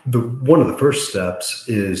one of the first steps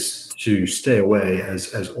is to stay away,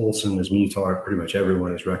 as Olson, as Muttart, pretty much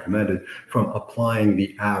everyone has recommended, from applying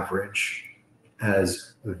the average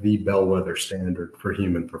as the bellwether standard for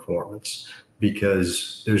human performance,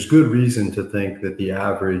 because there's good reason to think that the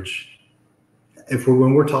average,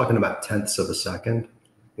 when we're talking about tenths of a second,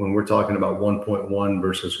 when we're talking about 1.1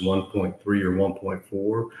 versus 1.3 or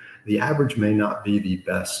 1.4, the average may not be the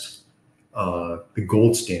best, the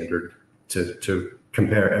gold standard to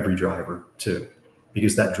compare every driver to,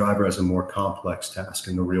 because that driver has a more complex task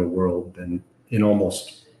in the real world than in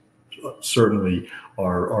almost certainly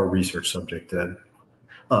our research subject did.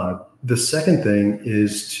 The second thing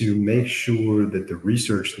is to make sure that the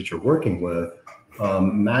research that you're working with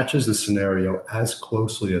matches the scenario as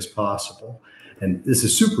closely as possible. And this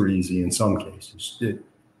is super easy in some cases.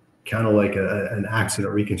 Kind of like an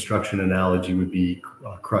accident reconstruction analogy would be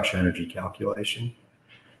crush energy calculation.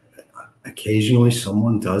 Occasionally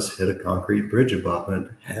someone does hit a concrete bridge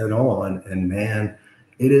abutment head on, and man,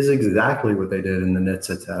 it is exactly what they did in the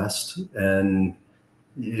NHTSA test. And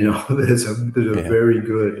there's a very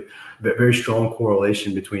good, very strong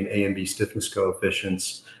correlation between A and B stiffness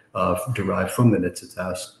coefficients derived from the NHTSA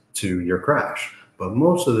test to your crash. But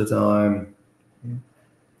most of the time,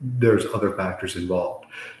 there's other factors involved.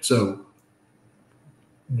 So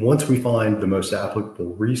once we find the most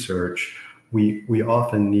applicable research, we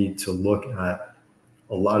often need to look at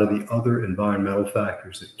a lot of the other environmental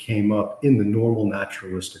factors that came up in the normal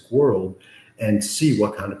naturalistic world and see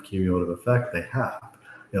what kind of cumulative effect they have.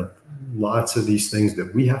 Lots of these things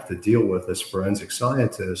that we have to deal with as forensic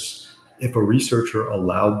scientists, if a researcher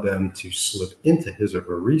allowed them to slip into his or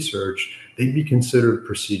her research, they'd be considered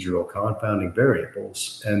procedural confounding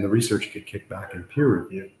variables, and the research could kick back in peer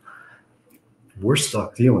review. We're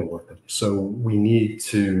stuck dealing with it. So we need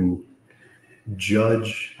to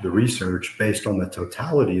judge the research based on the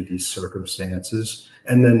totality of these circumstances,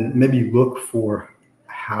 and then maybe look for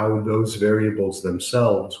how those variables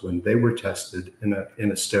themselves, when they were tested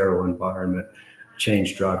in a sterile environment,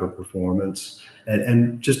 change driver performance,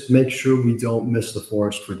 and just make sure we don't miss the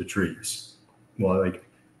forest for the trees. Well, like,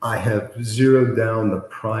 I have zeroed down the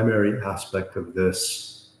primary aspect of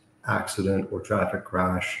this accident or traffic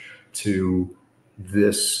crash to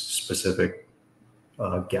this specific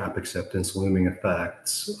gap acceptance, looming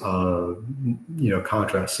effects,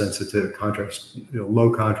 contrast sensitive,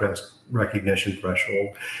 low contrast recognition threshold,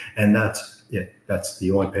 and that's it. That's the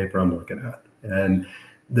only paper I'm looking at. And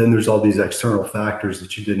then there's all these external factors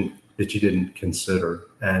that you didn't consider,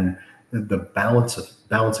 and the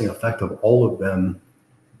balancing effect of all of them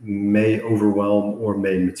may overwhelm or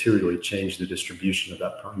may materially change the distribution of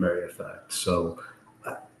that primary effect. So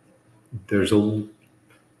there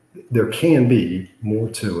can be more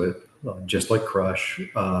to it, just like crush.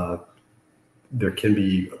 There can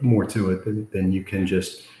be more to it than you can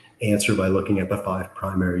just answer by looking at the 5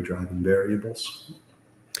 primary driving variables.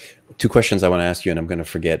 2 questions I want to ask you, and I'm going to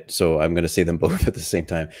forget, so I'm going to say them both at the same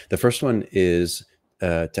time. The first one is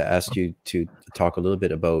to ask you to talk a little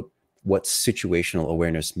bit about what situational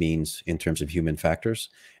awareness means in terms of human factors.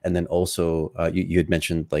 And then also, you had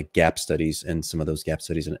mentioned like gap studies and some of those gap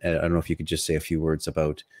studies. And I don't know if you could just say a few words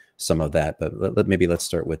about some of that, but maybe let's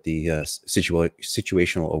start with the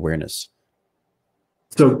situational awareness.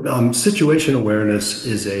 So situation awareness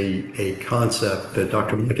is a concept that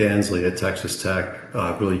Dr. Mike Ansley at Texas Tech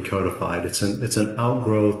really codified. It's an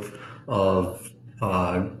outgrowth of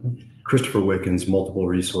Christopher Wicken's multiple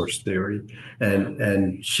resource theory,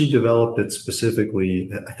 and she developed it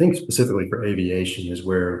specifically, I think specifically for aviation is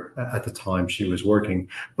where at the time she was working,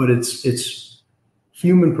 but it's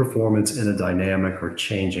human performance in a dynamic or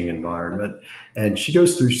changing environment. And she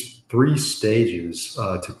goes through 3 stages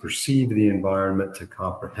to perceive the environment, to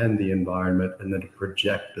comprehend the environment, and then to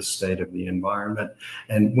project the state of the environment.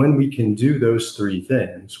 And when we can do those 3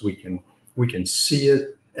 things, we can see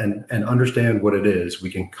it and understand what it is. We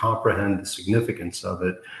can comprehend the significance of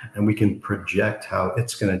it, and we can project how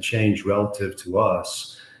it's going to change relative to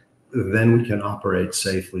us. Then we can operate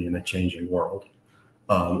safely in a changing world.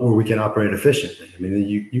 Or we can operate efficiently. I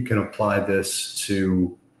mean, you can apply this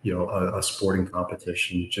to, a sporting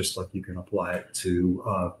competition, just like you can apply it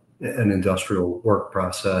to an industrial work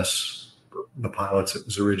process, the pilots it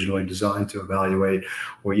was originally designed to evaluate,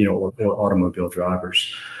 or automobile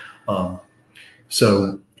drivers.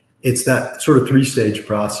 So it's that sort of 3-stage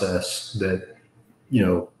process that,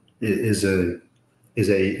 is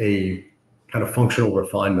a kind of functional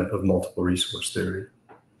refinement of multiple resource theory.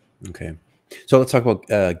 Okay. So let's talk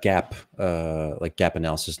about gap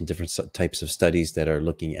analysis and different types of studies that are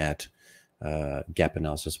looking at gap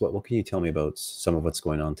analysis. What can you tell me about some of what's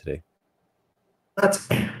going on today?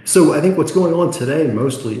 So I think what's going on today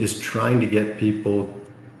mostly is trying to get people,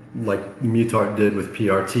 like Muttart did with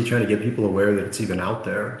PRT, trying to get people aware that it's even out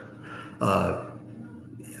there.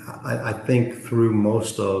 I think through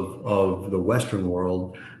most of the Western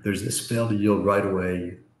world, there's this fail to yield right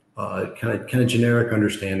away, kind of generic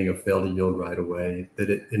understanding of fail to yield right away,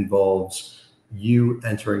 that it involves you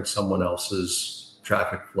entering someone else's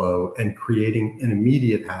traffic flow and creating an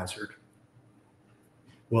immediate hazard.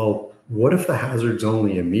 Well, what if the hazard's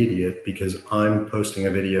only immediate because I'm posting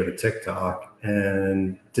a video to TikTok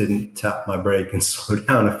and didn't tap my brake and slow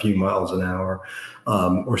down a few miles an hour,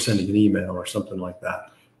 or sending an email or something like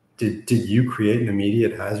that? Did you create an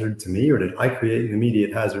immediate hazard to me, or did I create an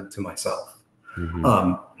immediate hazard to myself?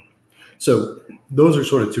 Mm-hmm. So those are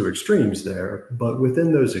sort of 2 extremes there, but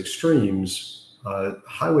within those extremes,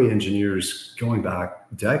 highway engineers going back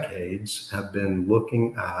decades have been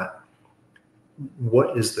looking at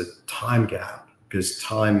what is the time gap, because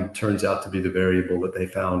time turns out to be the variable that they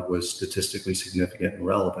found was statistically significant and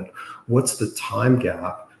relevant. What's the time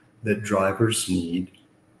gap that drivers need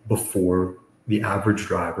before the average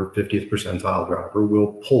driver, 50th percentile driver,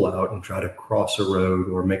 will pull out and try to cross a road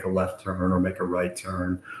or make a left turn or make a right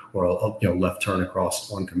turn or a left turn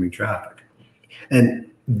across oncoming traffic? And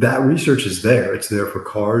that research is there. It's there for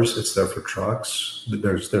cars. It's there for trucks.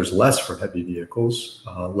 There's less for heavy vehicles.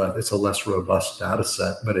 It's a less robust data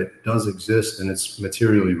set, but it does exist and it's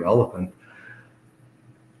materially relevant.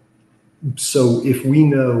 So if we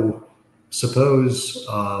know, suppose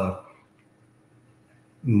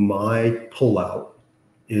my pullout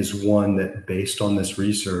is one that, based on this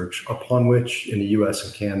research, upon which in the US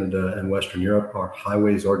and Canada and Western Europe our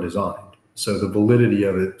highways are designed. So the validity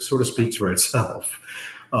of it sort of speaks for itself,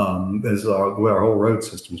 as the way our whole road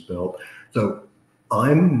system's built. So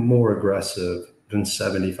I'm more aggressive than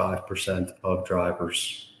 75% of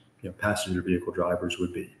drivers, passenger vehicle drivers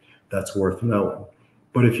would be. That's worth knowing.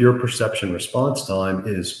 But if your perception response time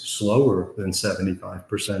is slower than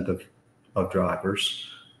 75% of drivers,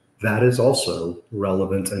 that is also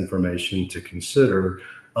relevant information to consider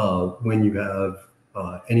when you have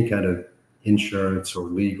any kind of insurance or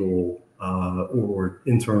legal or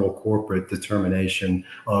internal corporate determination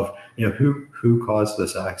of who caused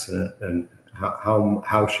this accident and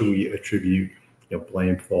how should we attribute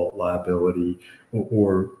blame, fault, liability,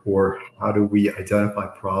 or how do we identify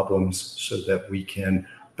problems so that we can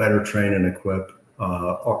better train and equip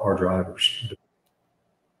our drivers.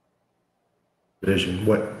 Vision,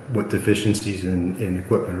 what deficiencies in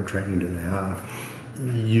equipment or training do they have?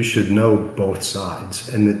 You should know both sides,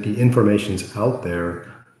 and that the information's out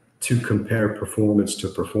there to compare performance to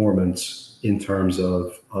performance in terms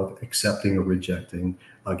of accepting or rejecting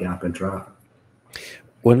a gap in traffic.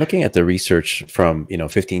 When looking at the research from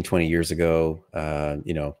 15, 20 years ago,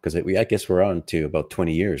 because I guess we're on to about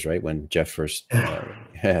 20 years, right? When Jeff first,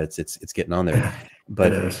 it's getting on there.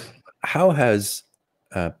 But It is. how has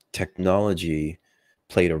technology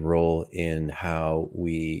played a role in how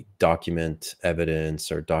we document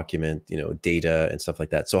evidence or document data and stuff like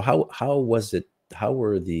that? So how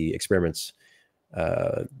were the experiments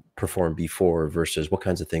performed before versus what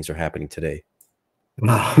kinds of things are happening today?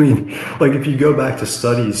 I mean, like if you go back to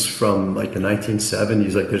studies from like the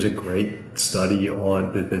 1970s, like there's a great study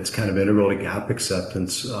on that's kind of integral to gap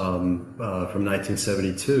acceptance from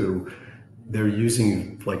 1972. They're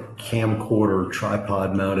using like camcorder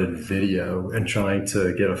tripod mounted video and trying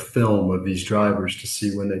to get a film of these drivers to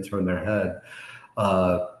see when they turn their head.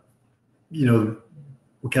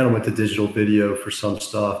 We kind of went to digital video for some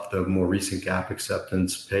stuff. The more recent gap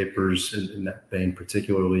acceptance papers in that vein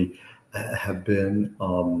particularly have been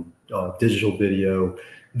digital video.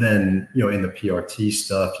 Then, in the PRT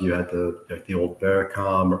stuff, you had the old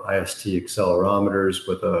Vericom or IST accelerometers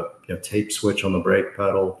with a tape switch on the brake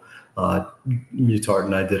pedal. Muttart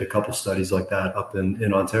and I did a couple studies like that up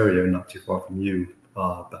in Ontario, not too far from you,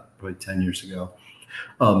 about probably 10 years ago.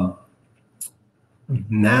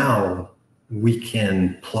 Now we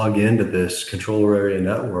can plug into this controller area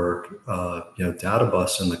network, data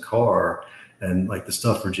bus in the car. And like the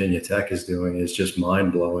stuff Virginia Tech is doing is just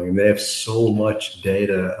mind blowing. They have so much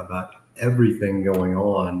data about everything going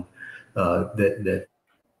on that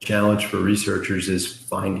challenge for researchers is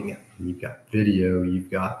finding it. You've got video,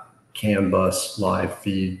 you've got CAN bus, live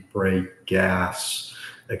feed, brake, gas,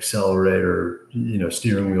 accelerator,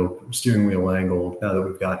 steering wheel angle. Now that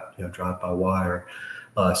we've got drive by wire.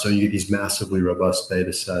 So you get these massively robust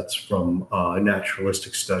data sets from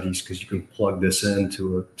naturalistic studies because you can plug this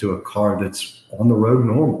into a car that's on the road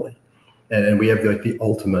normally. And we have like the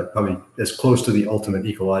ultimate, probably as close to the ultimate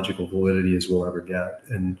ecological validity as we'll ever get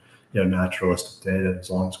in naturalistic data, as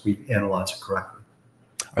long as we analyze it correctly.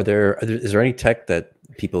 Is there any tech that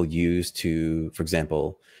people use to, for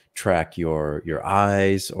example, track your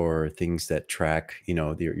eyes or things that track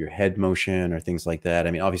your head motion or things like that?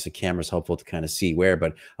 I mean, obviously camera's helpful to kind of see where,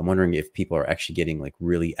 but I'm wondering if people are actually getting like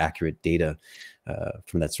really accurate data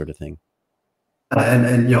from that sort of thing.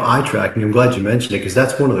 And eye tracking, I'm glad you mentioned it because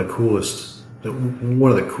that's one of the coolest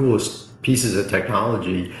pieces of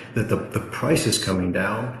technology that the price is coming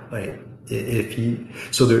down. Like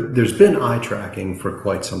there's been eye tracking for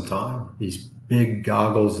quite some time. These big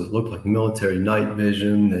goggles that look like military night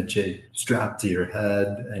vision that you strap to your head,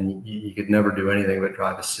 and you could never do anything but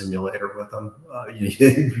drive a simulator with them.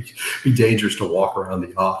 It'd be dangerous to walk around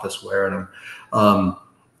the office wearing them.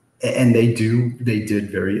 And they did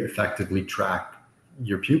very effectively track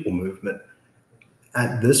your pupil movement.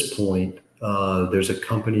 At this point, there's a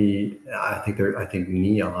company, I think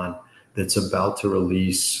Neon, that's about to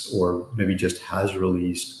release, or maybe just has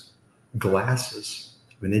released, glasses.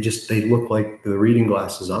 I mean, they look like the reading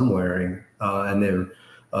glasses I'm wearing, and they're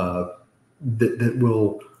that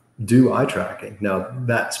will do eye tracking. Now,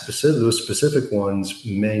 those specific ones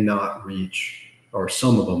may not reach, or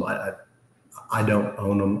some of them, I don't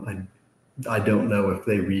own them. I don't know if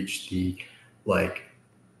they reach the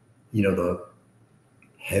the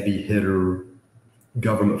heavy hitter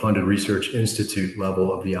government-funded research institute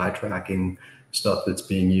level of the eye tracking stuff that's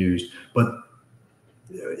being used, but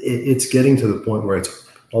it's getting to the point where it's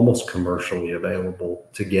almost commercially available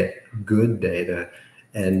to get good data.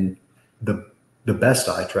 And the best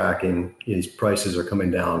eye tracking, these prices are coming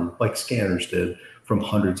down like scanners did, from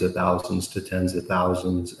hundreds of thousands to tens of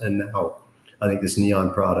thousands. And now I think this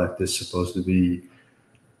Neon product is supposed to be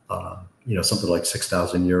something like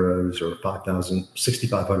 6,000 euros or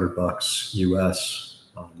 6,500 bucks US.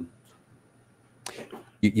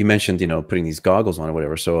 You mentioned, putting these goggles on or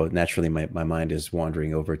whatever. So naturally my mind is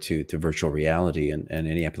wandering over to virtual reality and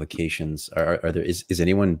any applications. Is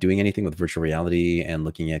anyone doing anything with virtual reality and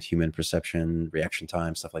looking at human perception, reaction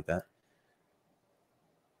time, stuff like that?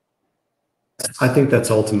 I think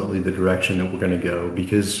that's ultimately the direction that we're going to go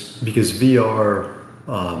because VR,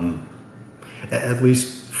 at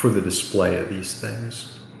least for the display of these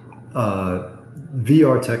things,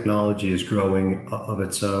 VR technology is growing of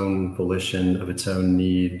its own volition, of its own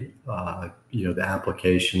need. The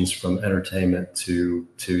applications from entertainment to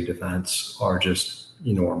defense are just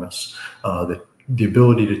enormous. The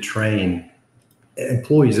ability to train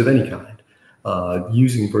employees of any kind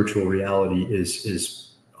using virtual reality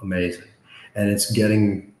is amazing. And it's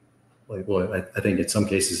getting, I think in some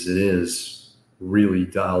cases it is really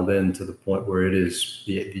dialed in to the point where it is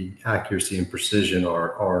the accuracy and precision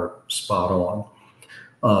are spot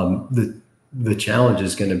on. The challenge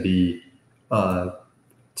is going to be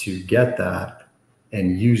to get that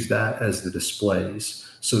and use that as the displays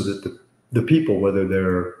so that the people, whether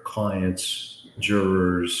they're clients,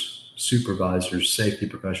 jurors, supervisors, safety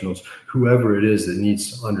professionals, whoever it is that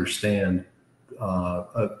needs to understand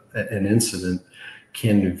an incident,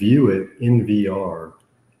 can view it in VR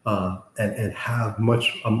and have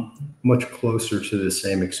much closer to the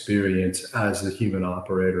same experience as the human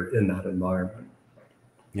operator in that environment.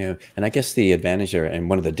 Yeah, and I guess the advantage there, and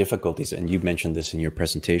one of the difficulties, and you mentioned this in your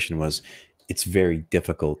presentation, was it's very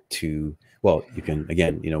difficult to, well, you can,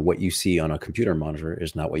 again, what you see on a computer monitor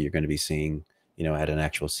is not what you're going to be seeing, at an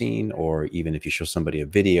actual scene, or even if you show somebody a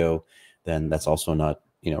video, then that's also not,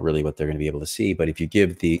 really what they're going to be able to see. But if you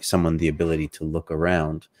give someone the ability to look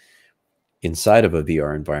around inside of a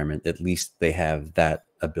VR environment, at least they have that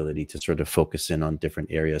ability to sort of focus in on different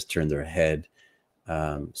areas, turn their head.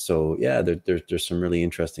 So yeah, there's some really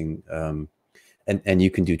interesting, and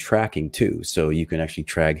you can do tracking too. So you can actually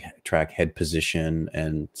track head position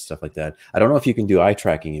and stuff like that. I don't know if you can do eye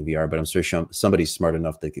tracking in VR, but I'm sure somebody's smart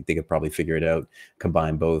enough that they could probably figure it out,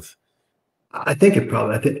 combine both.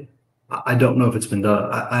 I don't know if it's been done.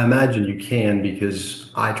 I imagine you can,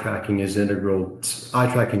 because eye tracking is integral.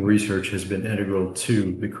 Eye tracking research has been integral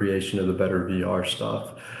to the creation of the better VR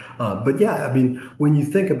stuff. But yeah, I mean, when you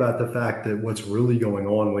think about the fact that what's really going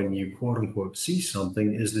on when you quote unquote see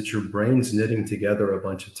something is that your brain's knitting together a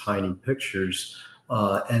bunch of tiny pictures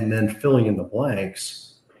and then filling in the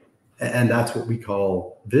blanks, and that's what we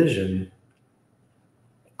call vision.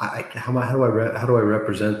 How do I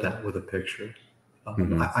represent that with a picture?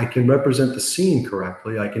 I can represent the scene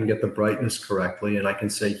correctly. I can get the brightness correctly, and I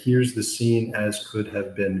can say, here's the scene as could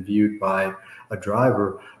have been viewed by a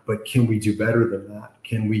driver. But can we do better than that?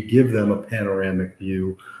 Can we give them a panoramic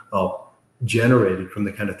view generated from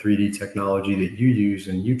the kind of 3D technology that you use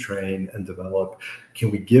and you train and develop?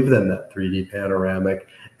 Can we give them that 3D panoramic,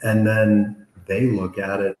 and then they look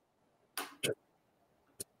at it?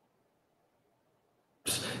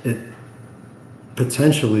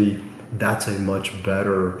 Potentially, that's a much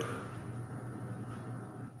better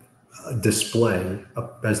display.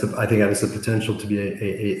 I think that has the potential to be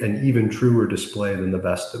an even truer display than the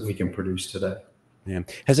best that we can produce today. Yeah.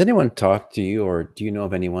 Has anyone talked to you, or do you know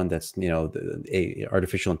of anyone that's,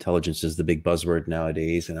 artificial intelligence is the big buzzword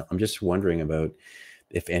nowadays? And I'm just wondering about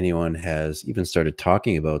if anyone has even started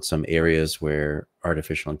talking about some areas where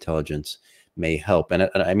artificial intelligence may help. And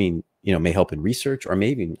I mean, may help in research, or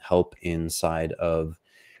maybe help inside of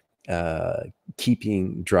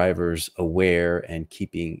keeping drivers aware and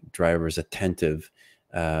keeping drivers attentive,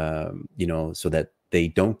 so that they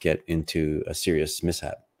don't get into a serious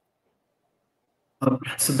mishap.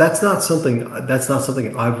 So that's not something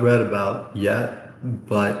I've read about yet,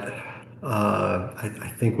 but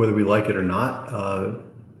I think whether we like it or not,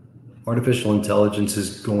 artificial intelligence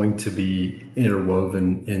is going to be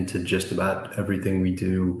interwoven into just about everything we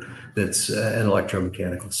do that's an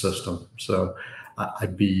electromechanical system. So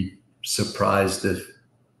I'd be surprised if,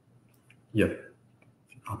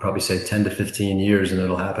 I'll probably say 10 to 15 years, and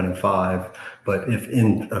it'll happen in 5. But if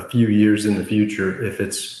in a few years in the future, if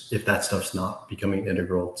that stuff's not becoming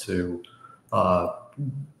integral to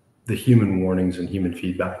the human warnings and human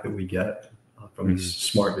feedback that we get from these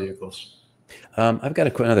smart vehicles. I've got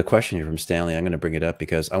another question here from Stanley. I'm going to bring it up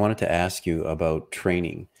because I wanted to ask you about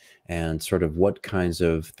training and sort of what kinds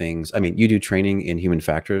of things. I mean, you do training in human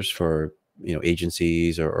factors for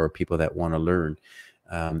agencies or people that want to learn.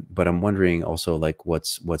 But I'm wondering also, like,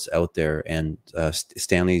 what's out there. And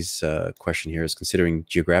Stanley's question here is, considering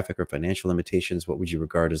geographic or financial limitations, what would you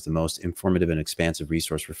regard as the most informative and expansive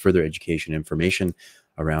resource for further education and information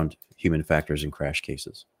around human factors in crash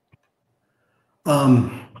cases?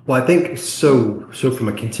 Well, I think so from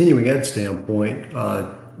a continuing ed standpoint,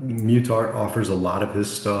 Muttart offers a lot of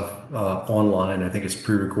his stuff online. I think it's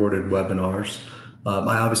pre-recorded webinars.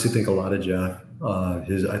 I obviously think a lot of Jeff. I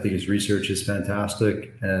think his research is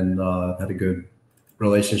fantastic, and had a good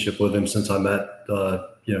relationship with him since I met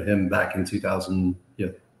him back in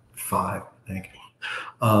 2005, I think.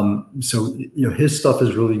 So his stuff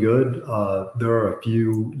is really good. There are a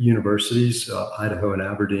few universities, Idaho and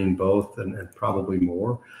Aberdeen both, and probably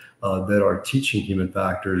more, that are teaching human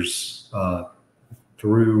factors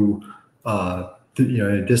through a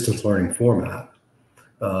distance learning format.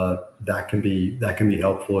 That can be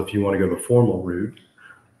helpful if you want to go the formal route.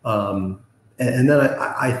 And then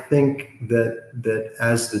I think that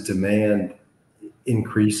as the demand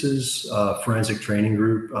increases, forensic training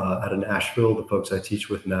group out of Nashville, the folks I teach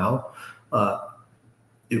with now,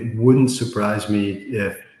 it wouldn't surprise me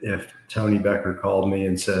if Tony Becker called me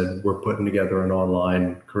and said, we're putting together an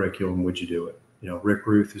online curriculum, would you do it? You know, Rick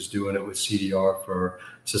Ruth is doing it with CDR for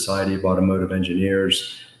Society of Automotive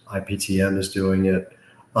Engineers. IPTM is doing it.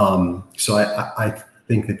 So I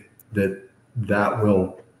think that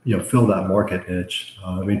will, you know, fill that market niche.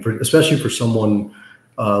 I mean, especially for someone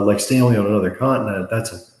like Stanley on another continent,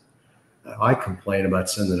 I complain about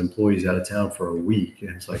sending employees out of town for a week.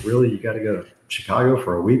 And it's like, really, you got to go to Chicago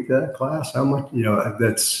for a week, that class? How much? You know,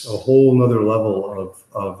 that's a whole nother level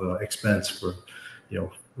of expense for, you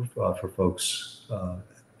know, for folks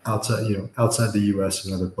outside the U.S.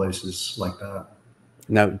 and other places like that.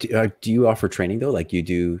 Now, do you offer training though? Like you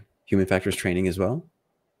do human factors training as well?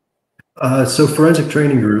 So Forensic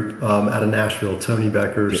Training Group out of Nashville, Tony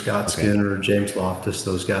Becker, Scott Skinner, James Loftus,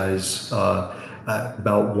 those guys,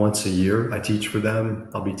 about once a year I teach for them.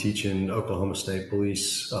 I'll be teaching Oklahoma State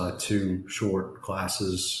Police 2 short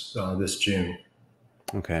classes this June.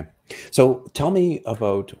 Okay. So tell me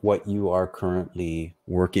about what you are currently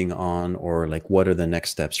working on, or like what are the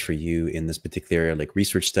next steps for you in this particular area, like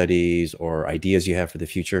research studies or ideas you have for the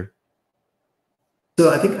future? So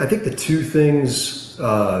I think the two things,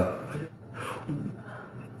 one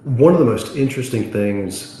of the most interesting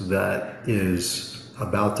things that is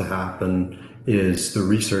about to happen is the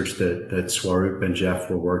research that Swaroop and Jeff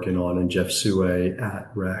were working on, and Jeff Sue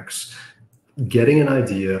at Rex, getting an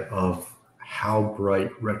idea of how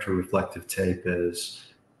bright retroreflective tape is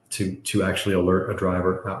to actually alert a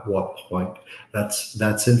driver at what point.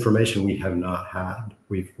 That's information we have not had.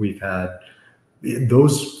 We've had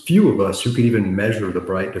those few of us who could even measure the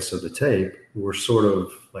brightness of the tape were sort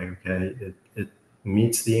of like, okay, it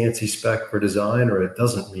meets the ANSI spec for design, or it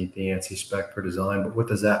doesn't meet the ANSI spec for design, but what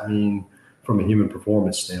does that mean from a human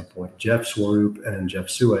performance standpoint? Jeff Swaroop and Jeff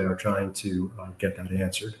Sue are trying to get that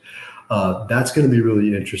answered. That's going to be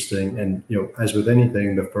really interesting. And, you know, as with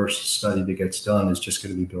anything, the first study that gets done is just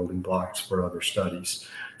going to be building blocks for other studies.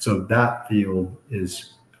 So that field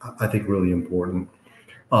is, I think, really important.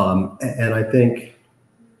 And I think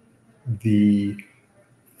the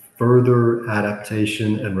further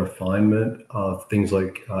adaptation and refinement of things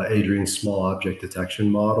like Adrian's small object detection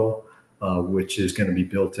model, which is going to be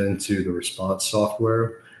built into the response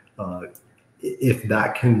software, if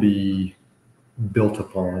that can be built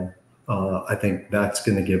upon, I think that's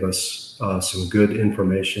going to give us some good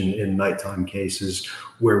information in nighttime cases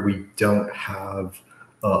where we don't have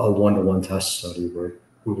a one-to-one test study where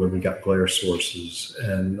we got glare sources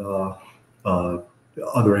and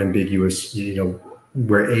other ambiguous, you know,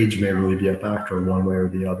 where age may really be a factor one way or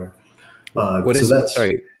the other. What is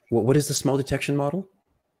the small detection model?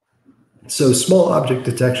 So small object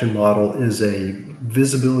detection model is a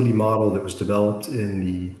visibility model that was developed in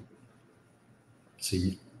the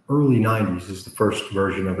early 90s is the first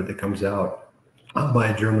version of it that comes out by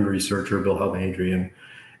a German researcher, Wilhelm Adrian.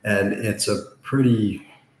 And it's a pretty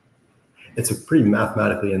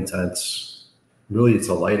mathematically intense, really it's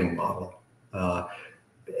a lighting model.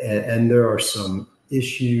 And there are some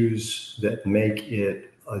issues that make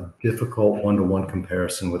it a difficult one-to-one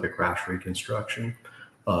comparison with a crash reconstruction.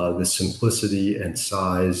 The simplicity and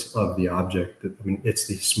size of the object, I mean, it's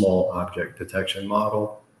the small object detection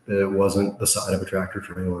model. It wasn't the side of a tractor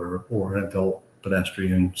trailer or an adult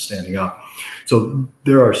pedestrian standing up. So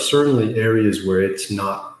there are certainly areas where it's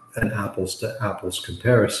not an apples to apples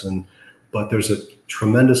comparison, but there's a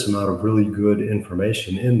tremendous amount of really good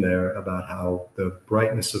information in there about how the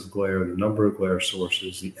brightness of glare, the number of glare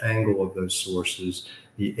sources, the angle of those sources,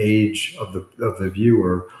 the age of the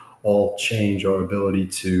viewer all change our ability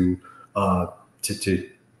to you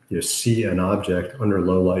know, see an object under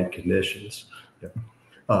low light conditions. Yeah.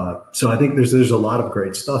 So I think there's a lot of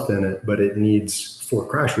great stuff in it, but it needs, for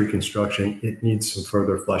crash reconstruction, it needs some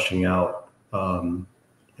further fleshing out, and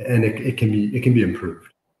it can be improved.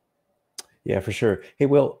 Yeah, for sure. Hey,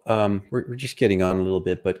 Will, we're just getting on a little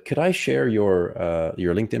bit, but could I share your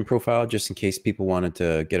LinkedIn profile just in case people wanted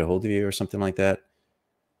to get a hold of you or something like that?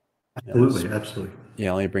 Absolutely, absolutely.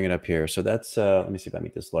 Yeah, let me bring it up here. So that's, let me see if I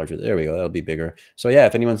make this larger. There we go. That'll be bigger. So yeah,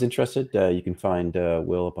 if anyone's interested, you can find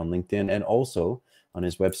Will up on LinkedIn and also on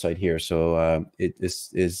his website here. So it is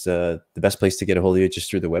the best place to get a hold of you just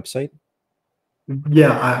through the website?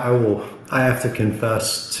 Yeah, I will. I have to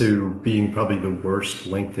confess to being probably the worst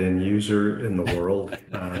LinkedIn user in the world.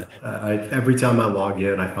 Every time I log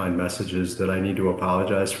in, I find messages that I need to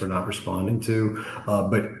apologize for not responding to.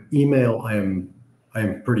 But email, I am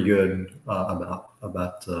pretty good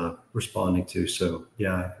about responding to. So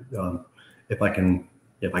yeah, if I can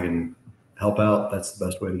help out, that's the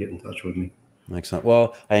best way to get in touch with me. Excellent.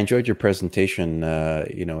 Well, I enjoyed your presentation,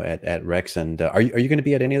 at Rex. And are you going to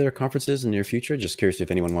be at any other conferences in the near future? Just curious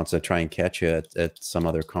if anyone wants to try and catch you at some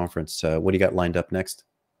other conference. What do you got lined up next?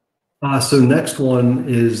 So next one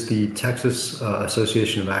is the Texas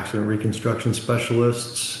Association of Accident Reconstruction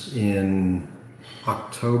Specialists in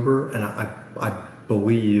October, and I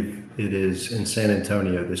believe it is in San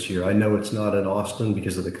Antonio this year. I know it's not in Austin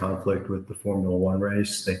because of the conflict with the Formula One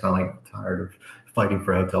race. They finally got tired of fighting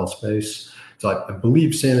for hotel space. So I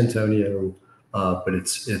believe San Antonio, but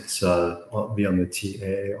it's it'll be on the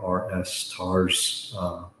TARS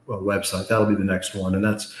website. That'll be the next one, and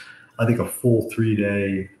that's, I think, a full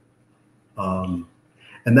 3-day.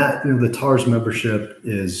 And that, the TARS membership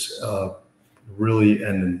is really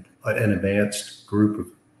an advanced group of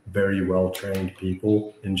very well-trained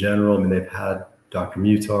people in general. I mean, they've had Dr.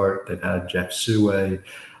 Muttart, they've had Jeff Suey.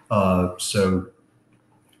 So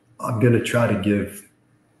I'm going to try to give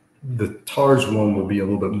the TARS one will be a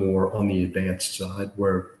little bit more on the advanced side,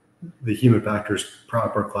 where the human factors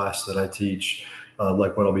proper class that I teach,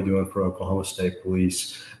 like what I'll be doing for Oklahoma State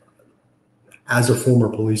Police. As a former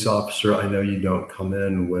police officer, I know you don't come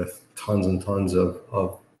in with tons and tons of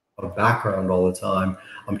background all the time.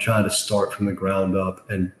 I'm trying to start from the ground up.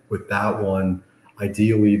 And with that one,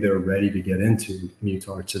 ideally, they're ready to get into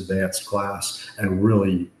Muttart's advanced class and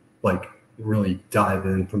really dive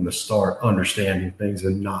in from the start, understanding things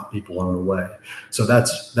and not be blown away. So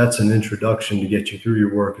that's an introduction to get you through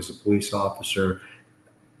your work as a police officer,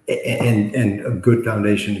 and a good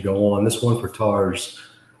foundation to go on. This one for TARS,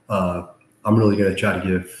 I'm really going to try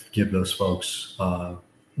to give those folks,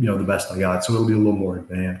 the best I got. So it'll be a little more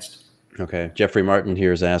advanced. Okay. Jeffrey Martin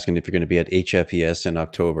here is asking if you're going to be at HFES in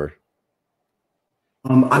October.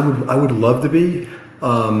 I would love to be.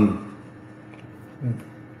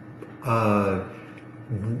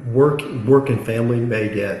 Work and family may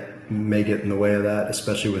get in the way of that,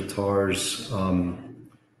 especially with TARS.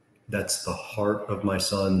 That's the heart of my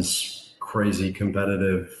son's crazy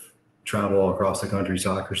competitive travel all across the country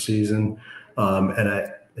soccer season.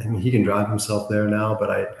 And he can drive himself there now, but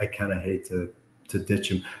I kind of hate to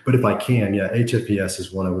ditch him. But if I can, yeah, HFPS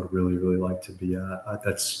is one I would really, really like to be at.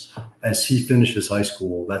 That's, as he finishes high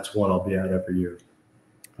school, that's one I'll be at every year.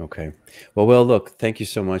 Okay. Well, look, thank you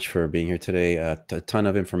so much for being here today. A ton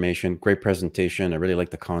of information, great presentation. I really like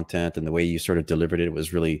the content and the way you sort of delivered it. It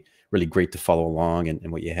was really, really great to follow along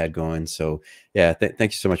and what you had going. So yeah,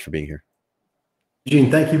 thank you so much for being here.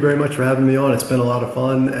 Gene, thank you very much for having me on. It's been a lot of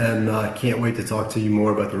fun, and I can't wait to talk to you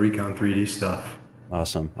more about the Recon 3D stuff.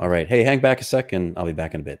 Awesome. All right. Hey, hang back a sec and I'll be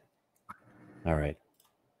back in a bit. All right.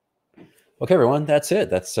 Okay, everyone, that's it.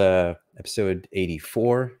 That's episode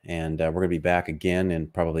 84, and we're going to be back again in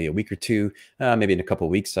probably a week or two, maybe in a couple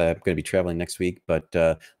of weeks. I'm going to be traveling next week, but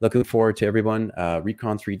looking forward to everyone.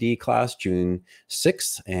 Recon 3D class, June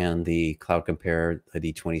 6th, and the Cloud Compare,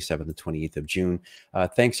 the 27th and 28th of June.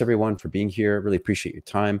 Thanks, everyone, for being here. Really appreciate your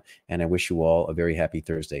time, and I wish you all a very happy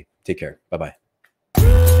Thursday. Take care. Bye-bye.